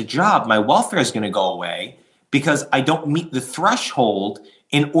at this job, my welfare is going to go away because I don't meet the threshold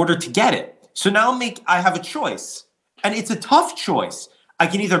in order to get it. So now I have a choice, and it's a tough choice. I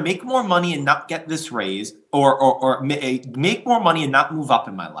can either make more money and not get this raise, or make more money and not move up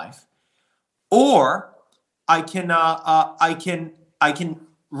in my life, or I can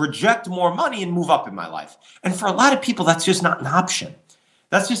reject more money and move up in my life. And for a lot of people, that's just not an option.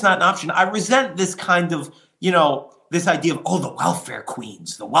 That's just not an option. I resent this kind of, this idea of, the welfare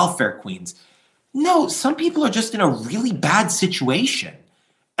queens. No, some people are just in a really bad situation.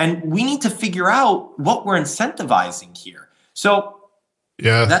 And we need to figure out what we're incentivizing here. So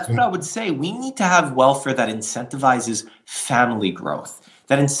that's what I would say. We need to have welfare that incentivizes family growth,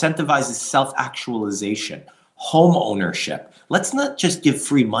 that incentivizes self-actualization, home ownership. Let's not just give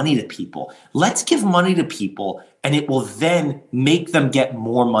free money to people. Let's give money to people, and it will then make them get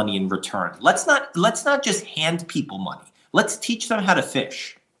more money in return. Let's not just hand people money. Let's teach them how to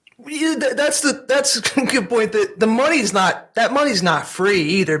fish. Yeah, that's a good point. That the money's not free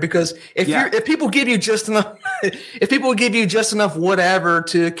either, because if people give you just enough whatever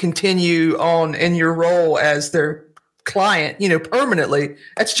to continue on in your role as their client, permanently,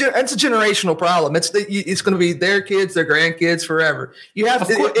 that's a generational problem. It's going to be their kids, their grandkids forever. You have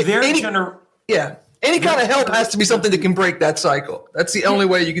any kind of help has to be something that can break that cycle. That's the only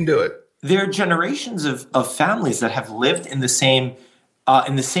way you can do it. There are generations of families that have lived in the same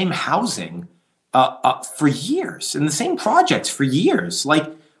housing for years, in the same projects for years.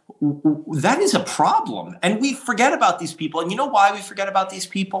 Like, that is a problem. And we forget about these people. And you know why we forget about these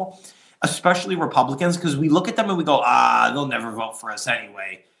people? Especially Republicans, because we look at them and we go, they'll never vote for us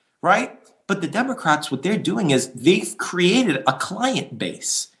anyway, right? But the Democrats, what they're doing is they've created a client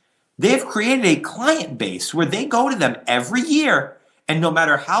base. They've created a client base where they go to them every year, and no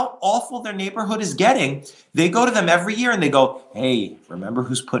matter how awful their neighborhood is getting, they go to them every year and they go, hey, remember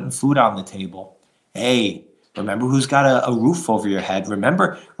who's putting food on the table? Hey, remember who's got a roof over your head?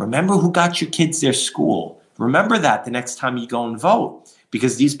 Remember who got your kids their school? Remember that the next time you go and vote.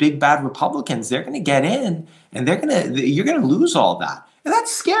 Because these big bad Republicans, they're going to get in, and you're going to lose all that. And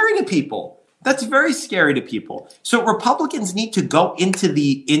that's scary to people. That's very scary to people. So Republicans need to go into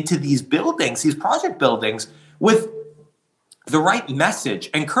these buildings, these project buildings, with the right message.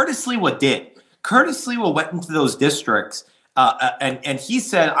 And Curtis Lewa did. Curtis Lewa went into those districts, and he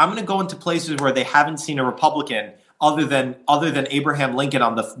said, I'm going to go into places where they haven't seen a Republican other than Abraham Lincoln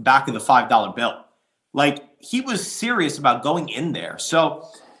on the back of the $5 bill. Like, he was serious about going in there. So,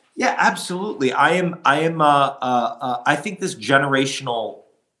 yeah, absolutely. I think this generational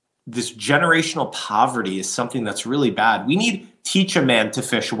poverty is something that's really bad. We need teach a man to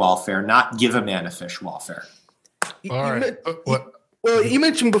fish welfare, not give a man a fish welfare. All right. Well, you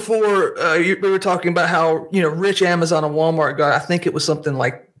mentioned before we were talking about how rich Amazon and Walmart got. I think it was something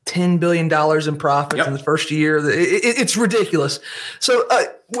like $10 billion in profits in the first year. It's ridiculous. So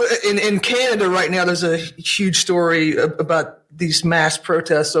in Canada right now, there's a huge story about these mass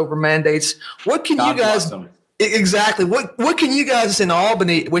protests over mandates. What can you guys exactly? What can you guys in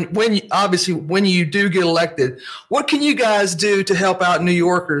Albany when you do get elected? What can you guys do to help out New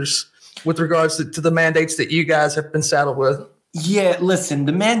Yorkers with regards to the mandates that you guys have been saddled with? Yeah, listen,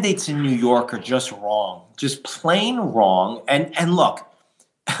 the mandates in New York are just wrong, just plain wrong. And look,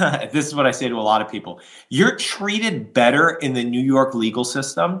 this is what I say to a lot of people. You're treated better in the New York legal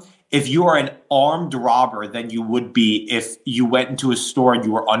system if you are an armed robber than you would be if you went into a store and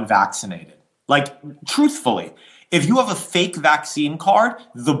you were unvaccinated. Like, truthfully, if you have a fake vaccine card,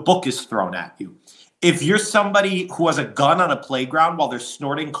 the book is thrown at you. If you're somebody who has a gun on a playground while they're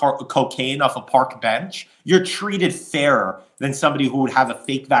snorting cocaine off a park bench, you're treated fairer than somebody who would have a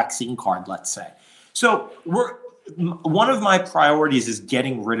fake vaccine card, let's say. So one of my priorities is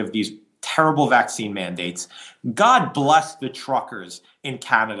getting rid of these terrible vaccine mandates. God bless the truckers in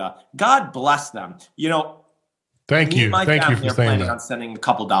Canada. God bless them. Thank you. Thank you for saying that. On sending a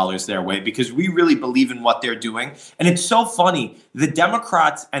couple dollars their way because we really believe in what they're doing. And it's so funny. The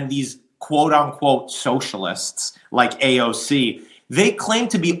Democrats and these quote unquote socialists like AOC, they claim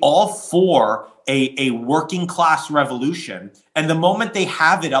to be all for a working class revolution. And the moment they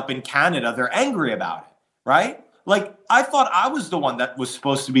have it up in Canada, they're angry about it, right? Like, I thought I was the one that was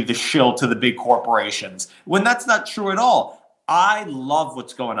supposed to be the shill to the big corporations, when that's not true at all. I love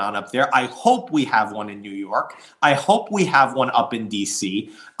what's going on up there. I hope we have one in New York. I hope we have one up in DC.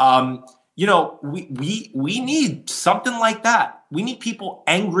 We need something like that. We need people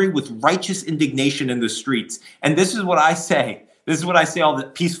angry with righteous indignation in the streets. And this is what I say. This is what I say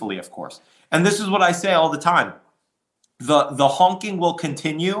peacefully, of course. And this is what I say all the time. The honking will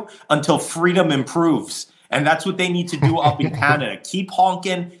continue until freedom improves. And that's what they need to do up in Canada. Keep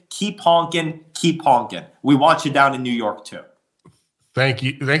honking, keep honking, keep honking. We want you down in New York too. Thank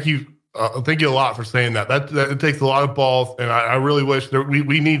you. Thank you a lot for saying that. That it takes a lot of balls, and I really wish that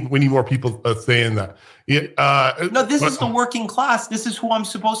we need more people saying that. No, this is the working class. This is who I'm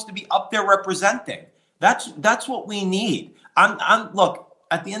supposed to be up there representing. That's what we need. Look,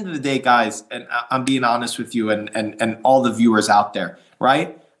 at the end of the day, guys, and I'm being honest with you and all the viewers out there,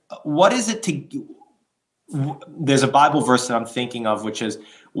 right? What is it there's a Bible verse that I'm thinking of, which is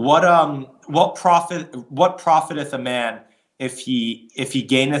what profiteth a man if he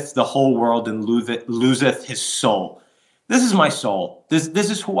gaineth the whole world and loseth his soul. This is my soul. This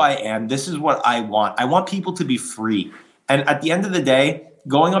is who I am. This is what I want. I want people to be free. And at the end of the day,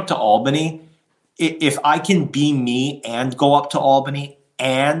 going up to Albany, if I can be me and go up to Albany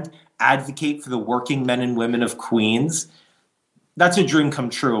and advocate for the working men and women of Queens, that's a dream come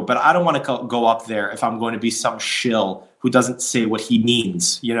true. But I don't want to go up there if I'm going to be some shill who doesn't say what he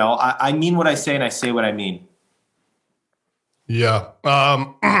means. You know, I mean what I say, and I say what I mean. Yeah.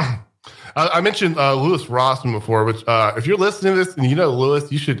 I mentioned Louis Rossman before, which if you're listening to this and you know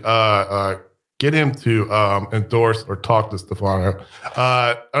Louis, you should get him to endorse or talk to Stefano.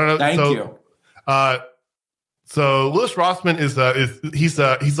 I don't know. Thank you. So Louis Rossman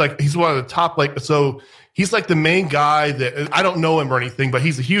he's one of the top, he's like the main guy that I don't know him or anything, but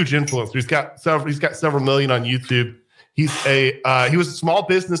he's a huge influencer. He's got several million on YouTube. He was a small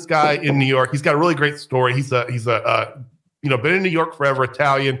business guy in New York. He's got a really great story. He's been in New York forever,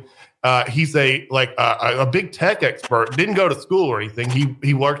 Italian. He's a big tech expert. Didn't go to school or anything.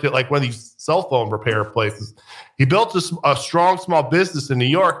 He worked at one of these cell phone repair places. He built a strong small business in New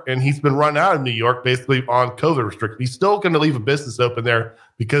York, and he's been run out of New York basically on COVID restrictions. He's still going to leave a business open there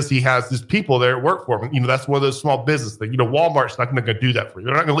because he has these people there that work for him. That's one of those small business things. Walmart's not going to do that for you.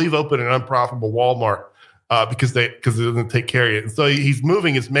 They're not going to leave open an unprofitable Walmart because it doesn't take care of it. And so he's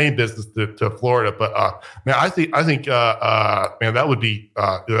moving his main business to Florida. But man, I think that would be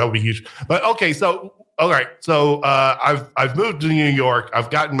huge. But okay, so all right, so I've moved to New York.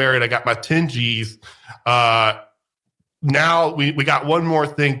 I've gotten married. I got my 10 G's. Now we got one more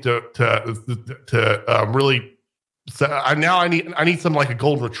thing to really. I need something like a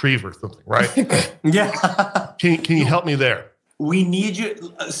golden retriever or something, right? Yeah. Can you help me there? We need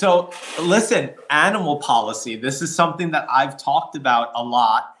you. So listen, animal policy. This is something that I've talked about a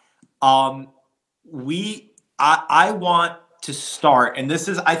lot. I want to start, and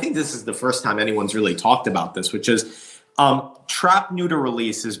I think this is the first time anyone's really talked about this, which is trap, neuter,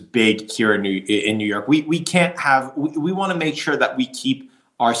 release is big here in New York. We want to make sure that we keep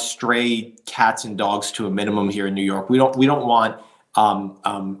our stray cats and dogs to a minimum here in New York. We don't want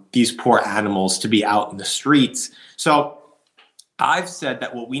these poor animals to be out in the streets. So I've said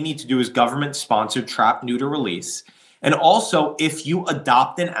that what we need to do is government-sponsored trap, neuter, release. And also, if you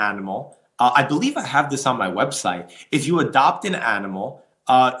adopt an animal, I believe I have this on my website. If you adopt an animal,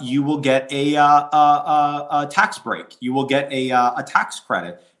 you will get a tax break. You will get a tax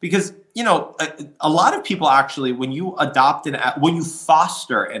credit because a lot of people actually, when you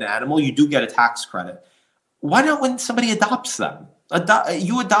foster an animal, you do get a tax credit. Why not when somebody adopts them?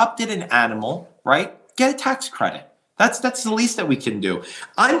 You adopted an animal, right? Get a tax credit. That's the least that we can do.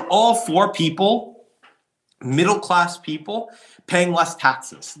 I'm all for people, middle-class people, paying less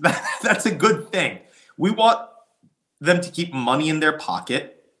taxes. That's a good thing. We want them to keep money in their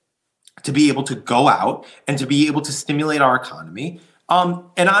pocket, to be able to go out and to be able to stimulate our economy.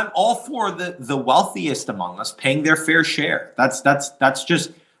 And I'm all for the wealthiest among us paying their fair share. That's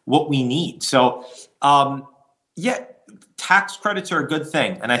just what we need. So, tax credits are a good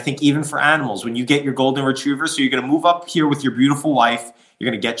thing. And I think even for animals, when you get your golden retriever, so you're going to move up here with your beautiful wife, you're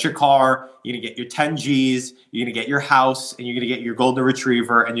going to get your car, you're going to get your 10 G's, you're going to get your house, and you're going to get your golden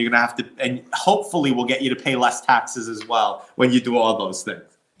retriever, and you're going to have to, and hopefully we'll get you to pay less taxes as well when you do all those things.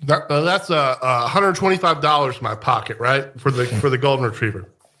 That's $125 in my pocket, right? For the golden retriever.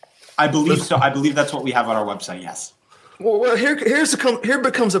 I believe so. I believe that's what we have on our website. Yes. Well, here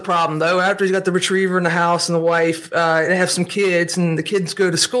becomes a problem though. After he's got the retriever in the house and the wife, they have some kids, and the kids go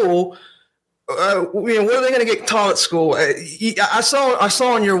to school. what are they going to get taught at school? I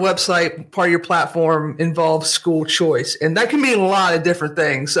saw on your website part of your platform involves school choice, and that can mean a lot of different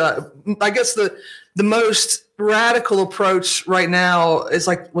things. I guess the most radical approach right now is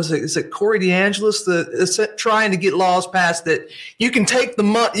is it Corey DeAngelis is trying to get laws passed that you can take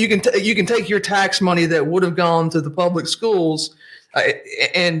you can take your tax money that would have gone to the public schools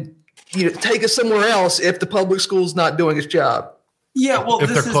and take it somewhere else if the public school's not doing its job. Yeah, well, if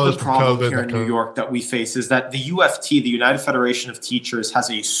this is the problem COVID, here in New York that we face is that the UFT, the United Federation of Teachers,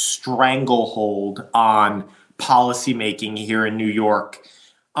 has a stranglehold on policymaking here in New York.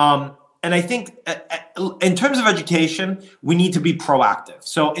 And I think in terms of education, we need to be proactive.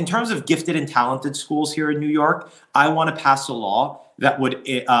 So in terms of gifted and talented schools here in New York, I want to pass a law that would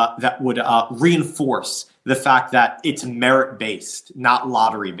reinforce the fact that it's merit-based, not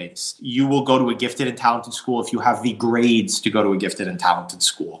lottery-based. You will go to a gifted and talented school if you have the grades to go to a gifted and talented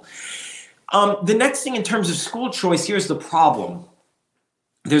school. The next thing in terms of school choice, here's the problem.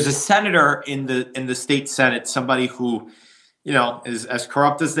 There's a senator in the state Senate, somebody who, is as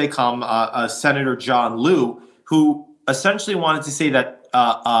corrupt as they come, Senator John Liu, who essentially wanted to say that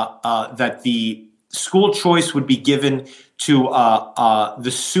that the school choice would be given to the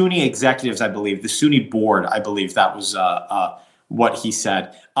SUNY executives, I believe, the SUNY board, I believe that was what he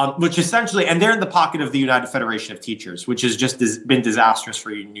said, which essentially, and they're in the pocket of the United Federation of Teachers, which has just been disastrous for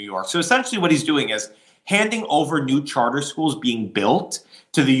New York. So essentially what he's doing is handing over new charter schools being built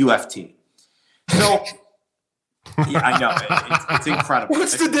to the UFT. So yeah, I know, it's incredible.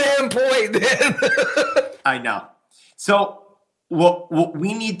 What's the damn point then? I know. So what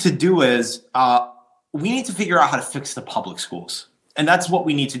we need to do is we need to figure out how to fix the public schools. And that's what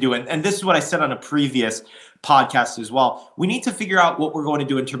we need to do. And this is what I said on a previous podcast as well. We need to figure out what we're going to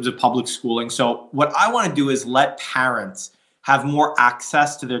do in terms of public schooling. So what I want to do is let parents have more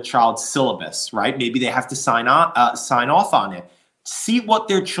access to their child's syllabus, right? Maybe they have to sign off on it, see what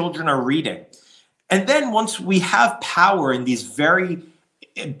their children are reading. And then once we have power in these very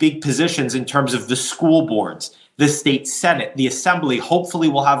big positions in terms of the school boards, the state Senate, the assembly, hopefully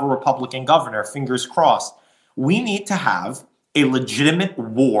we'll have a Republican governor, fingers crossed. We need to have a legitimate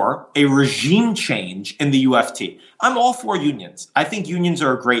war, a regime change in the UFT. I'm all for unions. I think unions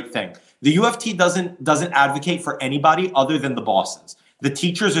are a great thing. The UFT doesn't advocate for anybody other than the bosses. The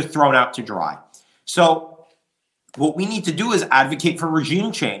teachers are thrown out to dry. So what we need to do is advocate for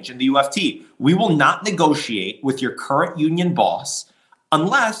regime change in the UFT. We will not negotiate with your current union boss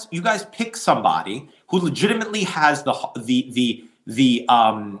unless you guys pick somebody who legitimately has the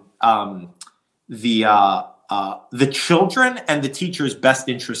children and the teachers' best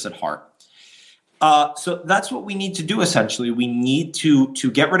interests at heart. So that's what we need to do. Essentially, we need to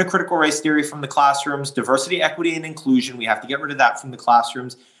get rid of critical race theory from the classrooms, diversity, equity, and inclusion. We have to get rid of that from the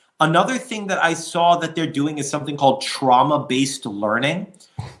classrooms. Another thing that I saw that they're doing is something called trauma-based learning,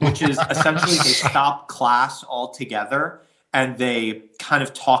 which is essentially they stop class altogether and they kind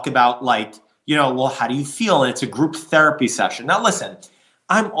of talk about well, how do you feel? And it's a group therapy session. Now, listen,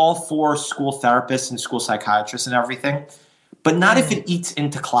 I'm all for school therapists and school psychiatrists and everything, but not if it eats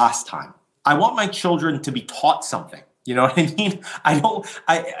into class time. I want my children to be taught something. You know what I mean?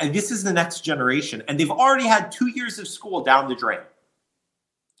 This is the next generation, and they've already had 2 years of school down the drain.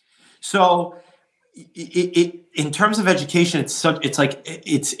 So in terms of education, it's a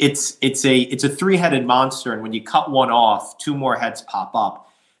three-headed monster. And when you cut one off, two more heads pop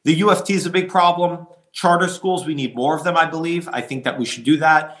up. The UFT is a big problem. Charter schools, we need more of them, I believe. I think that we should do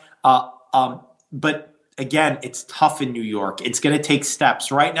that. But again, it's tough in New York. It's going to take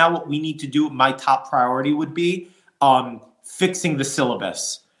steps. Right now, what we need to do, my top priority would be fixing the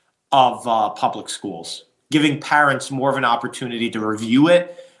syllabus of public schools, giving parents more of an opportunity to review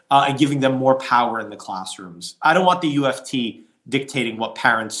it, and giving them more power in the classrooms. I don't want the UFT dictating what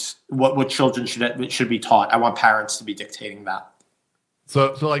children should be taught. I want parents to be dictating that.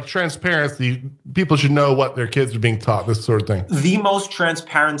 So like transparency, people should know what their kids are being taught, this sort of thing. The most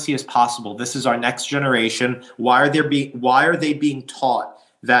transparency as possible. This is our next generation. Why are they being taught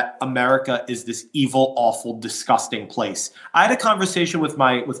that America is this evil, awful, disgusting place? I had a conversation with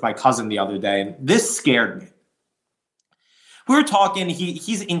my cousin the other day, and this scared me. We were talking,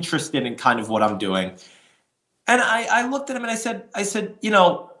 he's interested in kind of what I'm doing. And I looked at him and I said, I said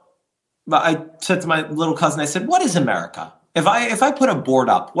to my little cousin, I said, what is America? If I put a board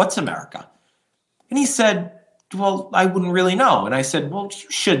up, what's America? And he said, well, I wouldn't really know. And I said, well, you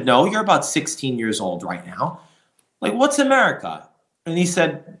should know. You're about 16 years old right now. Like, what's America? And he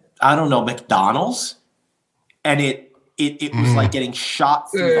said, I don't know, McDonald's. And it was like getting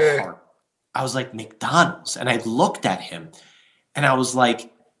shot through the heart. I was like, McDonald's. And I looked at him and I was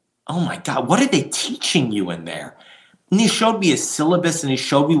like, oh my God, what are they teaching you in there? And he showed me his syllabus and he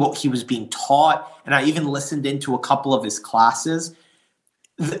showed me what he was being taught. And I even listened into a couple of his classes.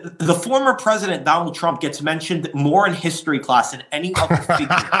 The former president, Donald Trump, gets mentioned more in history class than any other figure.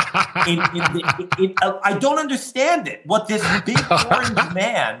 I don't understand it, what this big orange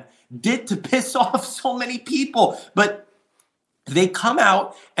man did to piss off so many people. But they come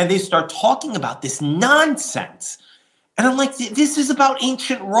out and they start talking about this nonsense. And I'm like, this is about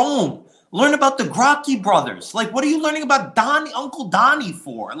ancient Rome. Learn about the Gracchi brothers. Like, what are you learning about Uncle Donnie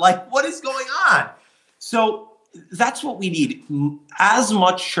for? Like, what is going on? So that's what we need, as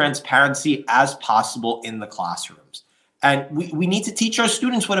much transparency as possible in the classrooms. And we need to teach our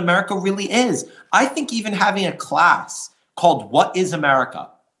students what America really is. I think even having a class called What is America,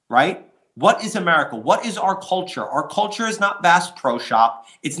 right? What is America? What is our culture? Our culture is not Bass Pro Shop.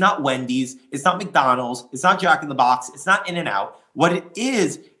 It's not Wendy's. It's not McDonald's. It's not Jack in the Box. It's not In-N-Out. What it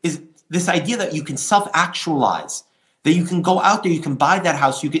is this idea that you can self-actualize, that you can go out there, you can buy that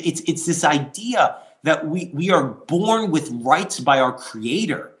house. It's this idea that we are born with rights by our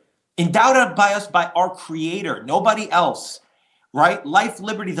Creator, endowed by us by our Creator, nobody else, right? Life,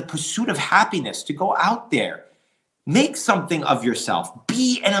 liberty, the pursuit of happiness, to go out there, make something of yourself,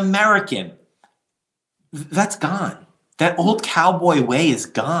 be an American. That's gone. That old cowboy way is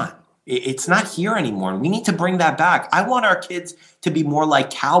gone. It's not here anymore. We need to bring that back. I want our kids to be more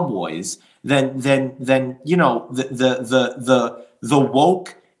like cowboys than you know, the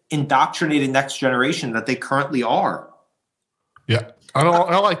woke, indoctrinated next generation that they currently are. Yeah. I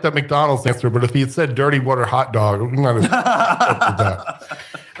don't like that McDonald's answer, but if he had said dirty water hot dog, we might have that.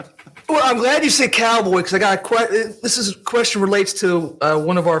 Well, I'm glad you said cowboy, because I got a question relates to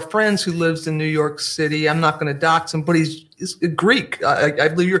one of our friends who lives in New York City. I'm not going to dox him, but he's Greek. I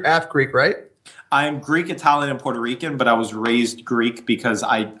believe you're half Greek, right? I'm Greek, Italian, and Puerto Rican, but I was raised Greek because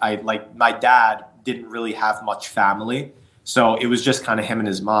I like my dad didn't really have much family. So it was just kind of him and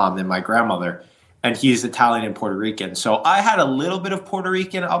his mom and my grandmother. And he's Italian and Puerto Rican. So I had a little bit of Puerto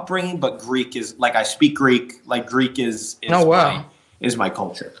Rican upbringing, but Greek is like, I speak Greek. Like Greek is my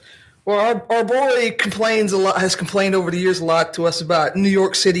culture. Well, our boy has complained over the years a lot to us about New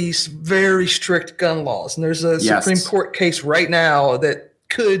York City's very strict gun laws. And there's a Supreme Court case right now that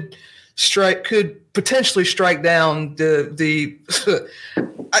could potentially strike down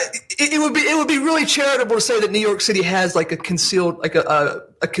it would be really charitable to say that New York City has like a concealed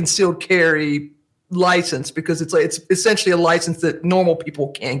carry license, because it's essentially a license that normal people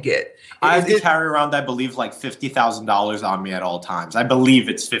can't get. I have to carry around, I believe, like $50,000 on me at all times. I believe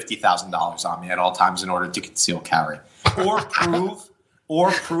it's $50,000 on me at all times in order to conceal carry, or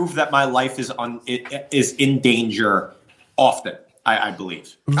prove that my life is in danger often. I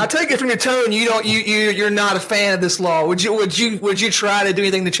believe. I take it from your tone you're not a fan of this law. Would you try to do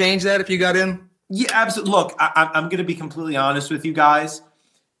anything to change that if you got in? Yeah, absolutely. Look, I'm going to be completely honest with you guys.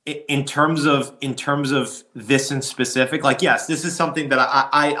 In terms of this in specific, like, yes, this is something that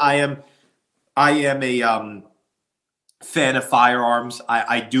I am a fan of firearms.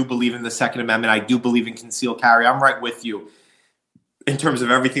 I do believe in the Second Amendment. I do believe in concealed carry. I'm right with you in terms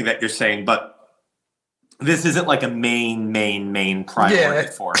of everything that you're saying, but this isn't like a main priority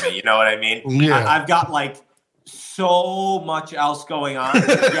for me. You know what I mean? Yeah. I've got like so much else going on.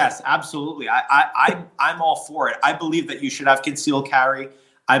 Yes, absolutely. I'm all for it. I believe that you should have concealed carry.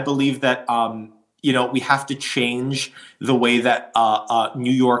 I believe that, we have to change the way that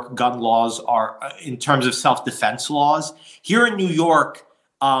New York gun laws are in terms of self-defense laws. Here in New York,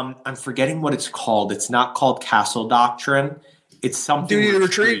 I'm forgetting what it's called. It's not called Castle Doctrine. It's something. Duty to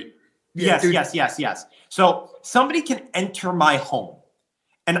retreat? Yes. So somebody can enter my home,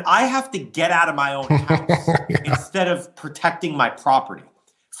 and I have to get out of my own house instead of protecting my property.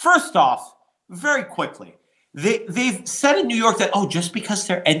 First off, very quickly, they've said in New York that, just because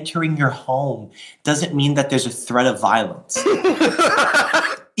they're entering your home doesn't mean that there's a threat of violence.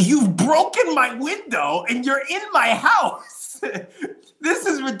 You've broken my window and you're in my house. This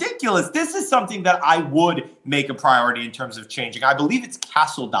is ridiculous. This is something that I would make a priority in terms of changing. I believe it's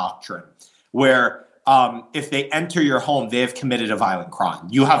Castle Doctrine, where if they enter your home, they have committed a violent crime.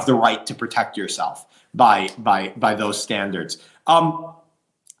 You have the right to protect yourself by those standards.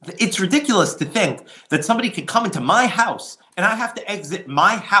 It's ridiculous to think that somebody could come into my house and I have to exit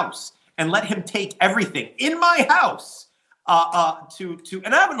my house and let him take everything in my house and I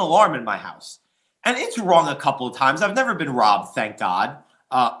have an alarm in my house. And it's rung a couple of times. I've never been robbed, thank God.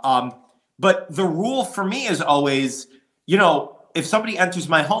 But the rule for me is always, if somebody enters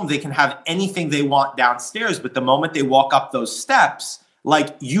my home, they can have anything they want downstairs. But the moment they walk up those steps,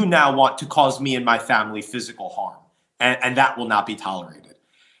 like, you now want to cause me and my family physical harm. And that will not be tolerated.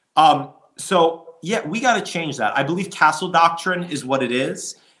 So yeah, we got to change that. I believe castle doctrine is what it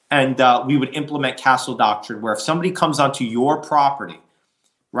is. And we would implement castle doctrine where if somebody comes onto your property,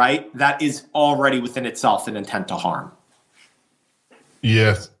 right, that is already within itself an intent to harm.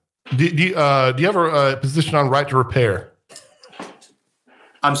 Yes. Do you have a position on right to repair?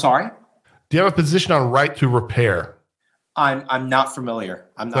 I'm sorry? Do you have a position on right to repair? I'm not familiar.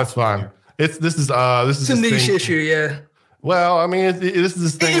 That's fine. This is It's a niche issue, yeah. Well, I mean, this is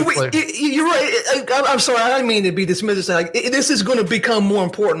this thing. You're right. I'm sorry. I didn't mean to be dismissive. Like this is going to become more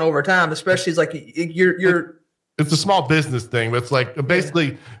important over time, especially as like you're. It's a small business thing, but it's like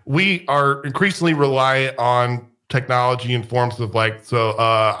basically we are increasingly reliant on technology in forms of like. So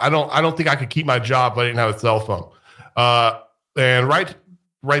I don't think I could keep my job if I didn't have a cell phone. And right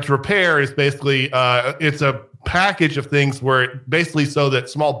to repair is basically it's a package of things where basically so that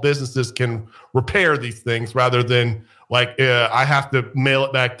small businesses can repair these things rather than like I have to mail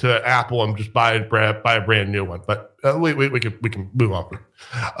it back to Apple and just buy a brand new one. But we can move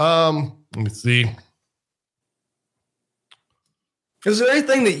on. Let me see. Is there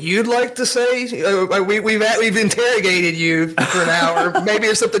anything that you'd like to say? We've interrogated you for an hour. Maybe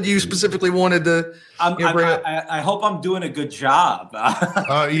it's something you specifically wanted to. I hope I'm doing a good job.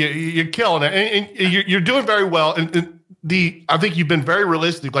 You're killing it, and you're doing very well. And I think you've been very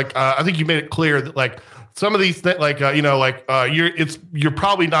realistic. Like I think you made it clear that like some of these things, like you're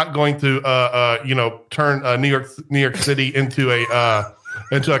probably not going to turn New York City into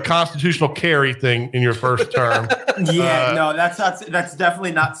a constitutional carry thing in your first term. Yeah, no, that's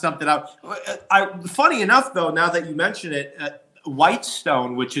definitely not something funny enough, though, now that you mention it,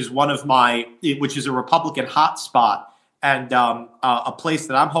 Whitestone, which is a Republican hotspot and a place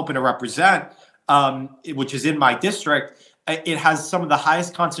that I'm hoping to represent, which is in my district, it has some of the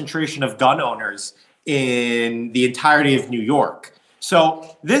highest concentration of gun owners in the entirety of New York.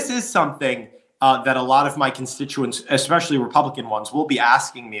 So this is something that a lot of my constituents, especially Republican ones, will be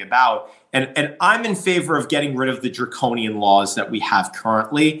asking me about. And I'm in favor of getting rid of the draconian laws that we have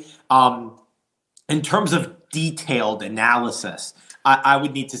currently. In terms of detailed analysis, I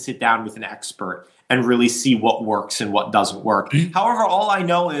would need to sit down with an expert and really see what works and what doesn't work. However, all I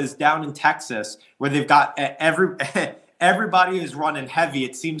know is down in Texas, where they've got everybody is running heavy,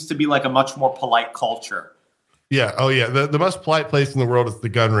 it seems to be like a much more polite culture. Yeah. Oh, yeah. The most polite place in the world is the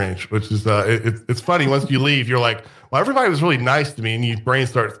gun range, which is it's funny. Once you leave, you're like, well, everybody was really nice to me, and your brain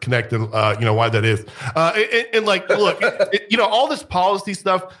starts connecting. Why that is. And like, look, all this policy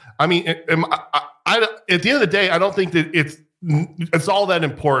stuff. I mean, I at the end of the day, I don't think that it's all that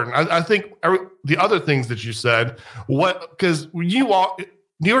important. I think the other things that you said, because when you walk.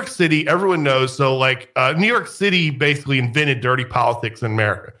 New York City, everyone knows. So, like, New York City basically invented dirty politics in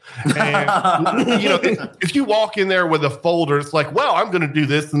America. And, if you walk in there with a folder, it's like, well, I'm going to do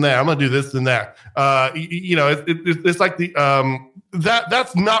this and that. I'm going to do this and that. It's like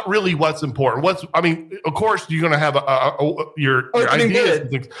that's not really what's important. Of course, you're going to have your ideas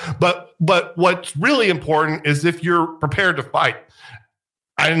and things, but what's really important is if you're prepared to fight.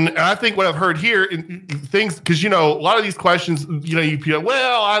 And I think what I've heard here in things, because, a lot of these questions,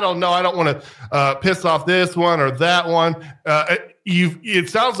 well, I don't know. I don't want to piss off this one or that one. It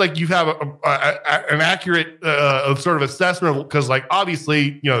sounds like you have an accurate sort of assessment because, like,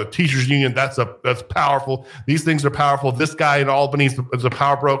 obviously, the teachers union, that's powerful. These things are powerful. This guy in Albany is a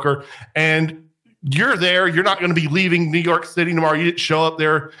power broker. And you're there. You're not going to be leaving New York City tomorrow. You didn't show up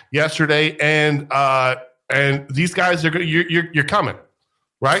there yesterday. And these guys you're coming.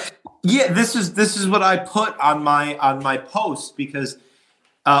 Right? Yeah, this is what I put on my post because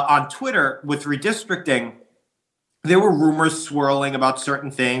on Twitter with redistricting, there were rumors swirling about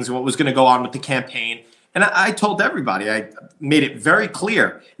certain things and what was going to go on with the campaign. And I told everybody, I made it very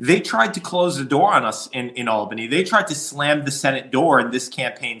clear. They tried to close the door on us in Albany. They tried to slam the Senate door in this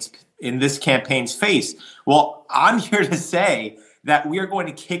campaign's face. Well, I'm here to say that we are going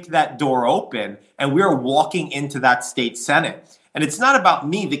to kick that door open and we are walking into that state Senate. And it's not about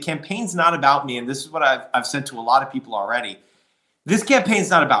me. The campaign's not about me. And this is what I've said to a lot of people already. This campaign's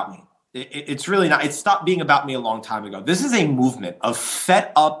not about me. It's really not. It stopped being about me a long time ago. This is a movement of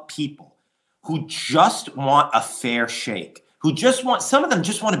fed up people who just want a fair shake, some of them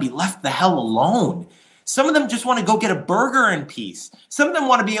just want to be left the hell alone. Some of them just want to go get a burger in peace. Some of them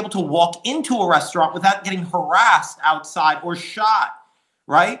want to be able to walk into a restaurant without getting harassed outside or shot,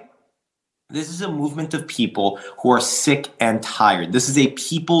 right? This is a movement of people who are sick and tired. This is a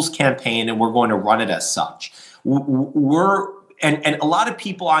people's campaign, and we're going to run it as such. And a lot of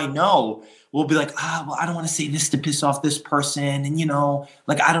people I know will be like, well, I don't want to say this to piss off this person. And,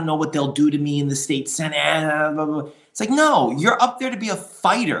 I don't know what they'll do to me in the state Senate. Blah, blah, blah. It's like, no, you're up there to be a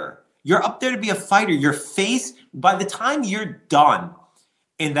fighter. You're up there to be a fighter. Your face, by the time you're done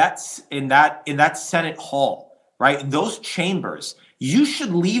in that Senate hall, right, in those chambers, you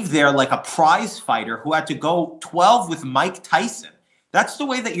should leave there like a prize fighter who had to go 12 with Mike Tyson. That's the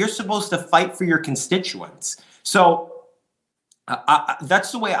way that you're supposed to fight for your constituents. So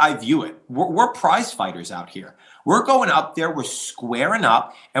that's the way I view it. We're prize fighters out here. We're going up there, we're squaring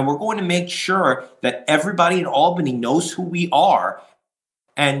up, and we're going to make sure that everybody in Albany knows who we are,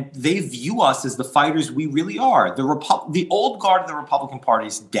 and they view us as the fighters we really are. The old guard of the Republican Party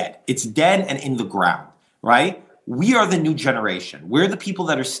is dead. It's dead and in the ground, right? We are the new generation. We're the people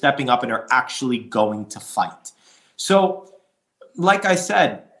that are stepping up and are actually going to fight. So, like I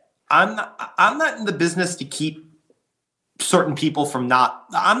said, I'm not in the business to keep certain people I'm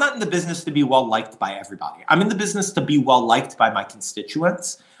not in the business to be well liked by everybody. I'm in the business to be well liked by my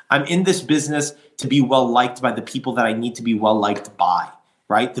constituents. I'm in this business to be well liked by the people that I need to be well liked by,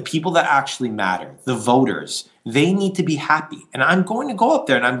 right? The people that actually matter, the voters, they need to be happy. And I'm going to go up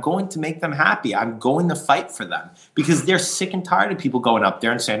there and I'm going to make them happy. I'm going to fight for them because they're sick and tired of people going up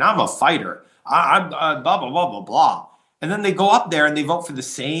there and saying, I'm a fighter. I'm blah, blah, blah, blah, blah. And then they go up there and they vote for the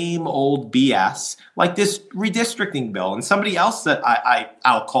same old BS, like this redistricting bill. And somebody else that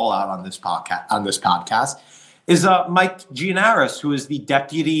I'll call out on this podcast is Mike Gianaris, who is the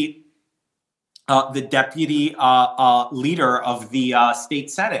deputy leader of the state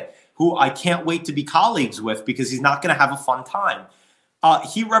Senate, who I can't wait to be colleagues with because he's not going to have a fun time.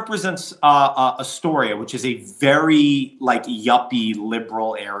 He represents Astoria, which is a very yuppie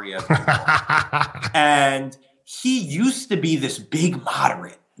liberal area, and he used to be this big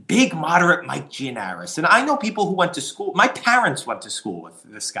moderate Mike Gianaris. And I know people who went to school. My parents went to school with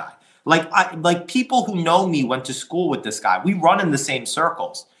this guy. Like people who know me went to school with this guy. We run in the same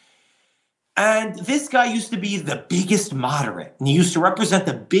circles. And this guy used to be the biggest moderate. And he used to represent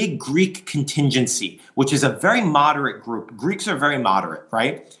the big Greek contingency, which is a very moderate group. Greeks are very moderate,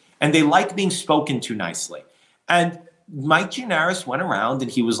 right? And they like being spoken to nicely. And Mike Gianaris went around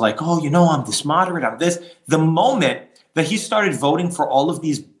and he was like, oh, I'm this moderate, I'm this. The moment that he started voting for all of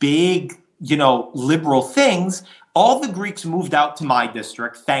these big, liberal things, all the Greeks moved out to my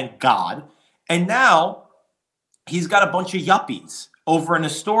district, thank God. And now he's got a bunch of yuppies over in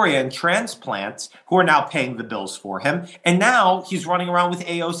Astoria and transplants who are now paying the bills for him. And now he's running around with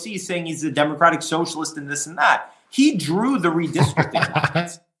AOC saying he's a democratic socialist and this and that. He drew the redistricting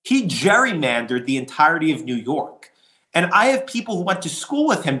lines. He gerrymandered the entirety of New York. And I have people who went to school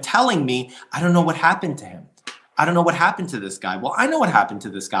with him telling me, I don't know what happened to him. I don't know what happened to this guy. Well, I know what happened to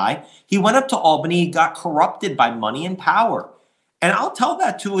this guy. He went up to Albany, he got corrupted by money and power. And I'll tell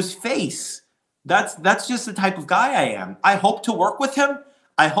that to his face. That's just the type of guy I am. I hope to work with him.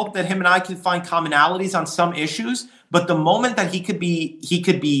 I hope that him and I can find commonalities on some issues. But the moment that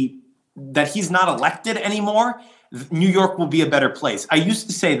that he's not elected anymore, New York will be a better place. I used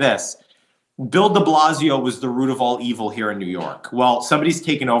to say this. Bill de Blasio was the root of all evil here in New York. Well, somebody's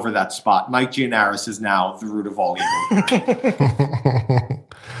taken over that spot. Mike Gianaris is now the root of all evil.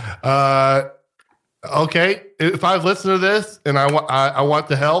 Okay. If I've listened to this and I want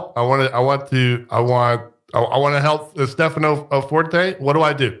to help, I want to help Stefano Forte. What do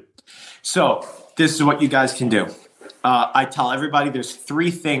I do? So this is what you guys can do. I tell everybody there's 3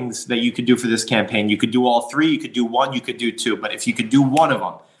 things that you could do for this campaign. You could do all 3. You could do 1. You could do 2. But if you could do one of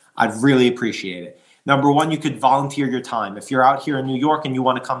them, I'd really appreciate it. Number 1, you could volunteer your time. If you're out here in New York and you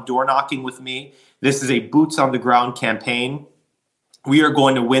want to come door knocking with me, this is a boots on the ground campaign. We are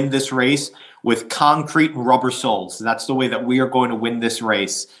going to win this race with concrete and rubber soles. That's the way that we are going to win this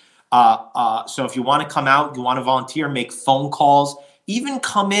race. So if you want to come out, you want to volunteer, make phone calls, even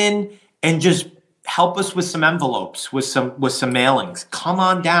come in and just help us with some envelopes, with some mailings. Come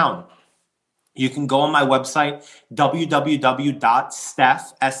on down. You can go on my website,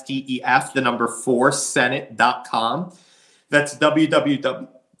 www.stef4senate.com. That's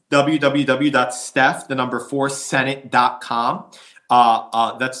www.stef4senate.com.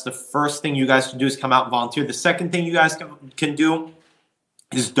 That's the first thing you guys can do is come out and volunteer. The second thing you guys can do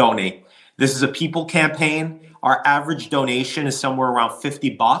is donate. This is a people campaign. Our average donation is somewhere around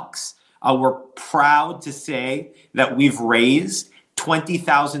 $50. We're proud to say that we've raised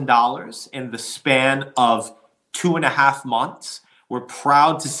 $20,000 in the span of 2.5 months. We're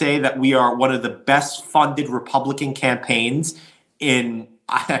proud to say that we are one of the best funded Republican campaigns in,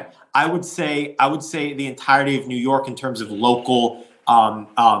 I would say the entirety of New York in terms of local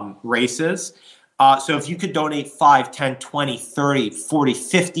races. So if you could donate 5, 10, 20, 30, 40,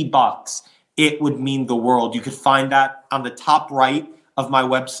 $50, it would mean the world. You could find that on the top right of my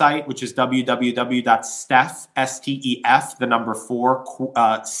website, which is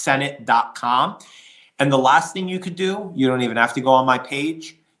Senate.com. And the last thing you could do, you don't even have to go on my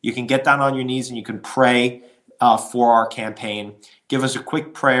page. You can get down on your knees and you can pray for our campaign. Give us a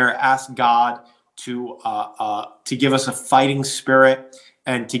quick prayer. Ask God to give us a fighting spirit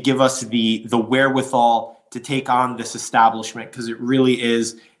and to give us the wherewithal to take on this establishment, because it really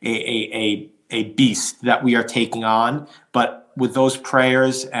is a beast that we are taking on. But with those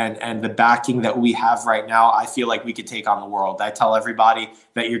prayers and the backing that we have right now, I feel like we could take on the world. I tell everybody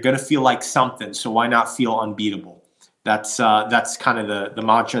that you're going to feel like something, so why not feel unbeatable? That's kind of the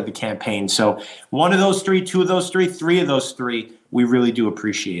mantra of the campaign. So one of those three, two of those three, three of those three, we really do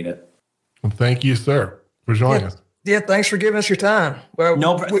appreciate it. Well, thank you, sir, for joining us. Yeah, thanks for giving us your time. Well,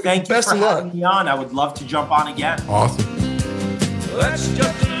 thank you for having me on. I would love to jump on again. Awesome. That's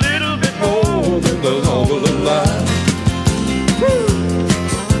just a little bit more than the love of the life.